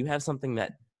wind. You have something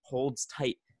that holds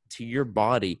tight to your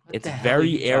body. It's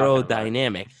very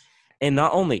aerodynamic. And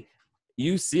not only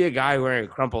you see a guy wearing a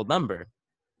crumpled number,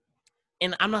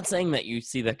 and I'm not saying that you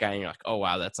see that guy and you're like, oh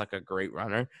wow, that's like a great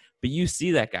runner, but you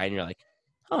see that guy and you're like,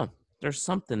 huh, there's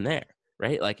something there,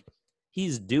 right? Like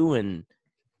he's doing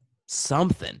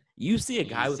something. You see a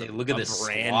guy with look at this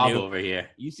brand slob new over here.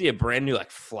 You see a brand new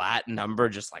like flat number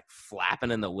just like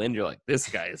flapping in the wind. You're like, this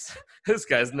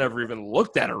guy's never even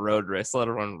looked at a road race, let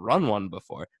alone run one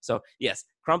before. So yes,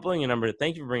 crumpling your number.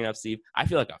 Thank you for bringing it up, Steve. I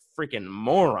feel like a freaking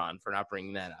moron for not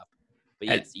bringing that up. But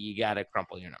yes, you gotta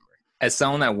crumple your number. As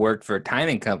someone that worked for a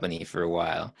timing company for a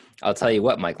while, I'll tell you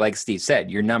what, Mike, like Steve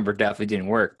said, your number definitely didn't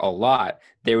work a lot.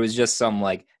 There was just some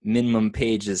like minimum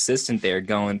page assistant there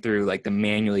going through like the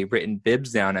manually written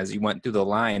bibs down as you went through the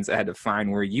lines. I had to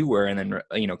find where you were and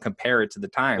then, compare it to the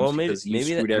times because you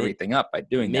screwed everything up by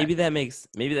doing that. Maybe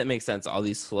that makes sense. All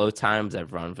these slow times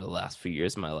I've run for the last few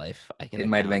years of my life, it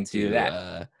might have been to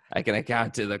that. I can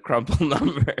account to the crumple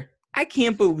number. I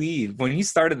can't believe when you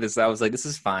started this, I was like, this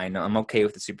is fine. I'm okay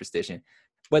with the superstition.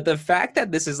 But the fact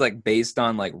that this is like based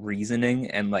on like reasoning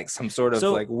and like some sort of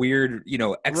like weird,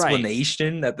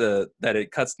 explanation that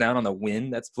it cuts down on the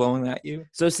wind that's blowing at you.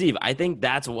 So Steve, I think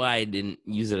that's why I didn't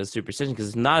use it as superstition, because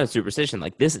it's not a superstition.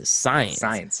 Like this is science.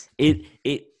 Science. It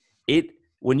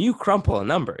when you crumple a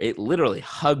number, it literally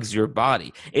hugs your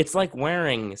body. It's like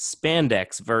wearing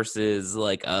spandex versus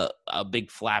like a big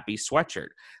flappy sweatshirt.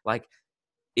 Like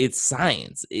it's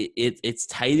science. It's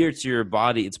tighter to your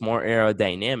body. It's more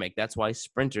aerodynamic. That's why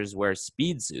sprinters wear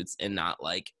speed suits and not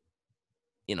like,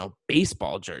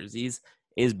 baseball jerseys,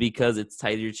 is because it's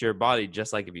tighter to your body,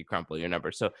 just like if you crumple your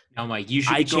number. So no, Mike, you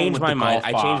should be going with the golf bar.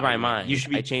 I changed my mind. You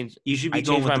should be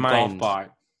going with the golf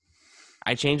bar.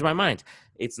 I changed my mind.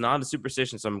 It's not a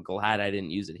superstition, so I'm glad I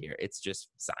didn't use it here. It's just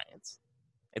science.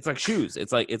 It's like shoes.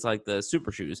 It's like the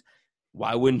super shoes.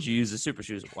 Why wouldn't you use the super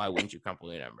shoes? Why wouldn't you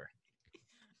crumple your number?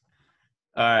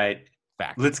 All right.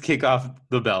 Fact. Let's kick off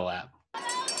the Bell app. All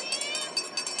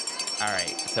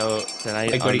right. So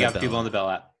tonight, Mike, what do you got for people on the Bell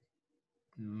app?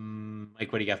 Mike,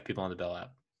 what do you got for people on the Bell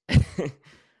app?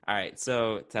 All right.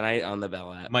 So tonight on the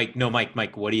Bell app.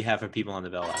 Mike, what do you have for people on the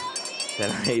Bell app?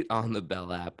 Tonight on the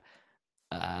Bell app.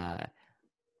 I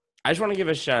just want to give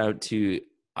a shout out to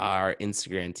our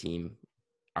Instagram team,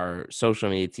 our social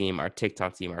media team, our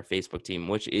TikTok team, our Facebook team,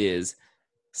 which is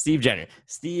Steve Jenner.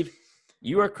 Steve,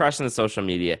 you are crushing the social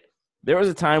media. There was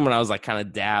a time when I was like kind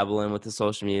of dabbling with the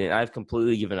social media, and I've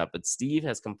completely given up. But Steve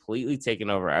has completely taken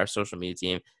over our social media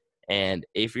team. And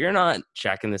if you're not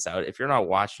checking this out, if you're not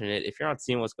watching it, if you're not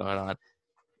seeing what's going on,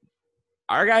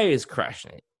 our guy is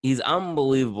crushing it. He's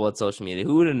unbelievable at social media.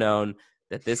 Who would have known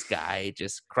that this guy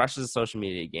just crushes the social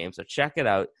media game? So check it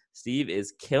out. Steve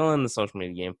is killing the social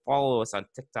media game. Follow us on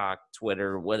TikTok,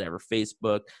 Twitter, whatever,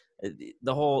 Facebook,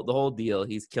 the whole deal.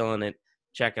 He's killing it.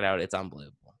 Check it out. It's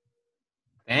unbelievable.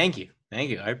 Thank you.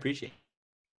 I appreciate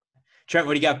it. Trent,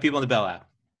 what do you got for people on the Bell app?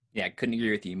 Yeah, I couldn't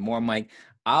agree with you more, Mike.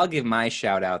 I'll give my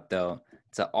shout out, though,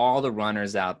 to all the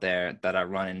runners out there that are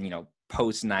running,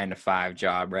 post 9-to-5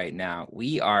 job right now.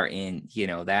 We are in,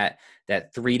 that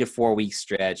 3 to 4 week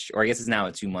stretch, or I guess it's now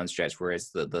a 2-month stretch, where it's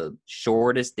the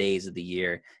shortest days of the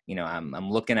year. I'm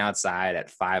looking outside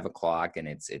at 5 o'clock and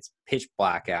it's pitch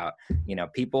black out.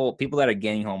 People that are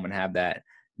getting home and have that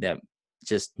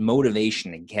just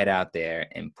motivation to get out there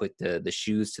and put the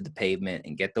shoes to the pavement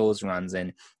and get those runs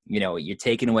in. You're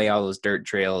taking away all those dirt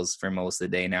trails for most of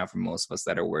the day now for most of us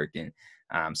that are working.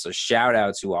 So shout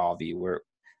out to all of you.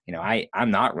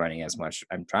 I'm not running as much.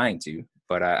 I'm trying to,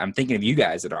 but I'm thinking of you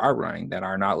guys that are running, that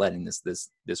are not letting this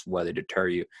weather deter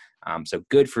you. So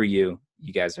good for you.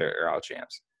 You guys are all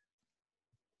champs.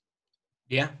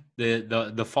 Yeah,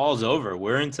 the fall's over.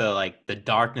 We're into like the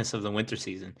darkness of the winter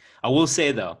season. I will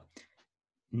say though,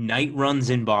 night runs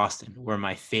in Boston were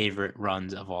my favorite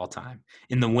runs of all time.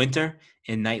 In the winter,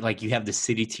 in night, like you have the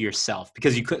city to yourself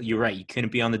because you're right. You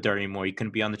couldn't be on the dirt anymore. You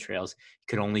couldn't be on the trails. You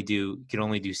could only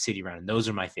do city run. And those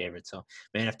are my favorites. So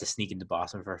man, I have to sneak into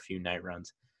Boston for a few night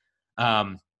runs.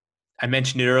 I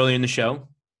mentioned it earlier in the show.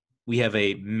 We have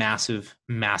a massive,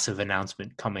 massive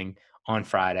announcement coming on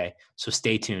Friday. So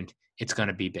stay tuned. It's going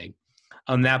to be big.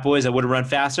 On that, boys, I would have run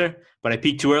faster, but I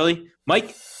peaked too early.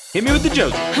 Mike, hit me with the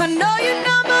joke. I know you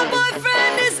know my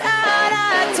boyfriend is out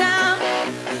of town.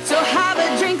 So have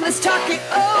a drink, let's talk it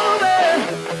over.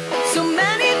 So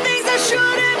many things I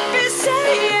shouldn't be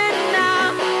saying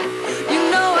now. You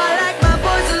know I like my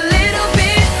boys a little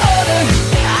bit older.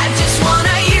 I just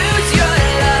wanna use your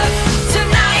love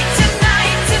tonight,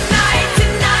 tonight, tonight,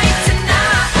 tonight,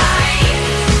 tonight.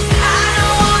 I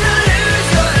don't wanna lose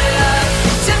your love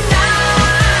tonight.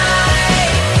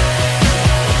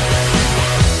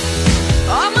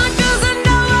 All my girls are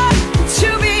nowhere to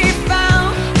be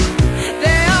found.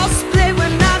 They all split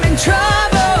when I'm in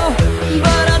trouble.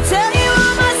 But I'll tell you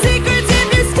all my secrets if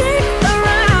you stick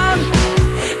around.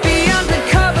 Beyond the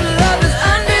cover, love is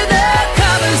under the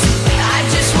covers. I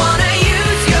just wanna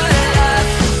use your love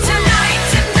tonight,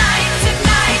 tonight,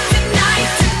 tonight,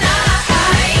 tonight,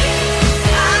 tonight.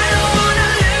 I don't wanna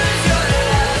lose your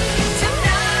love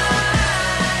tonight.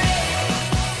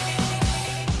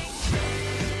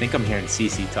 I think I'm hearing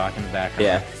Cece talk in the background.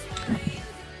 Yeah.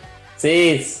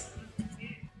 Cease.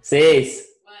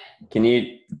 Can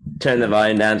you turn the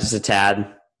volume down just a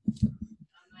tad?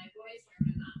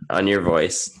 On your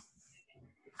voice.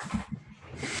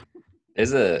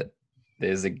 There's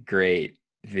a great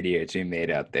video to be made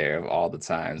out there of all the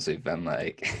times we've been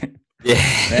like, Yeah.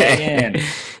 Megan,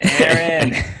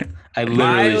 Aaron, I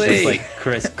literally was just Miley. like,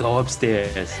 Chris, go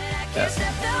upstairs. Except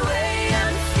the way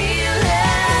I'm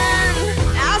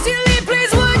feeling. As you leave,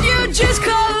 please would you just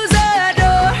call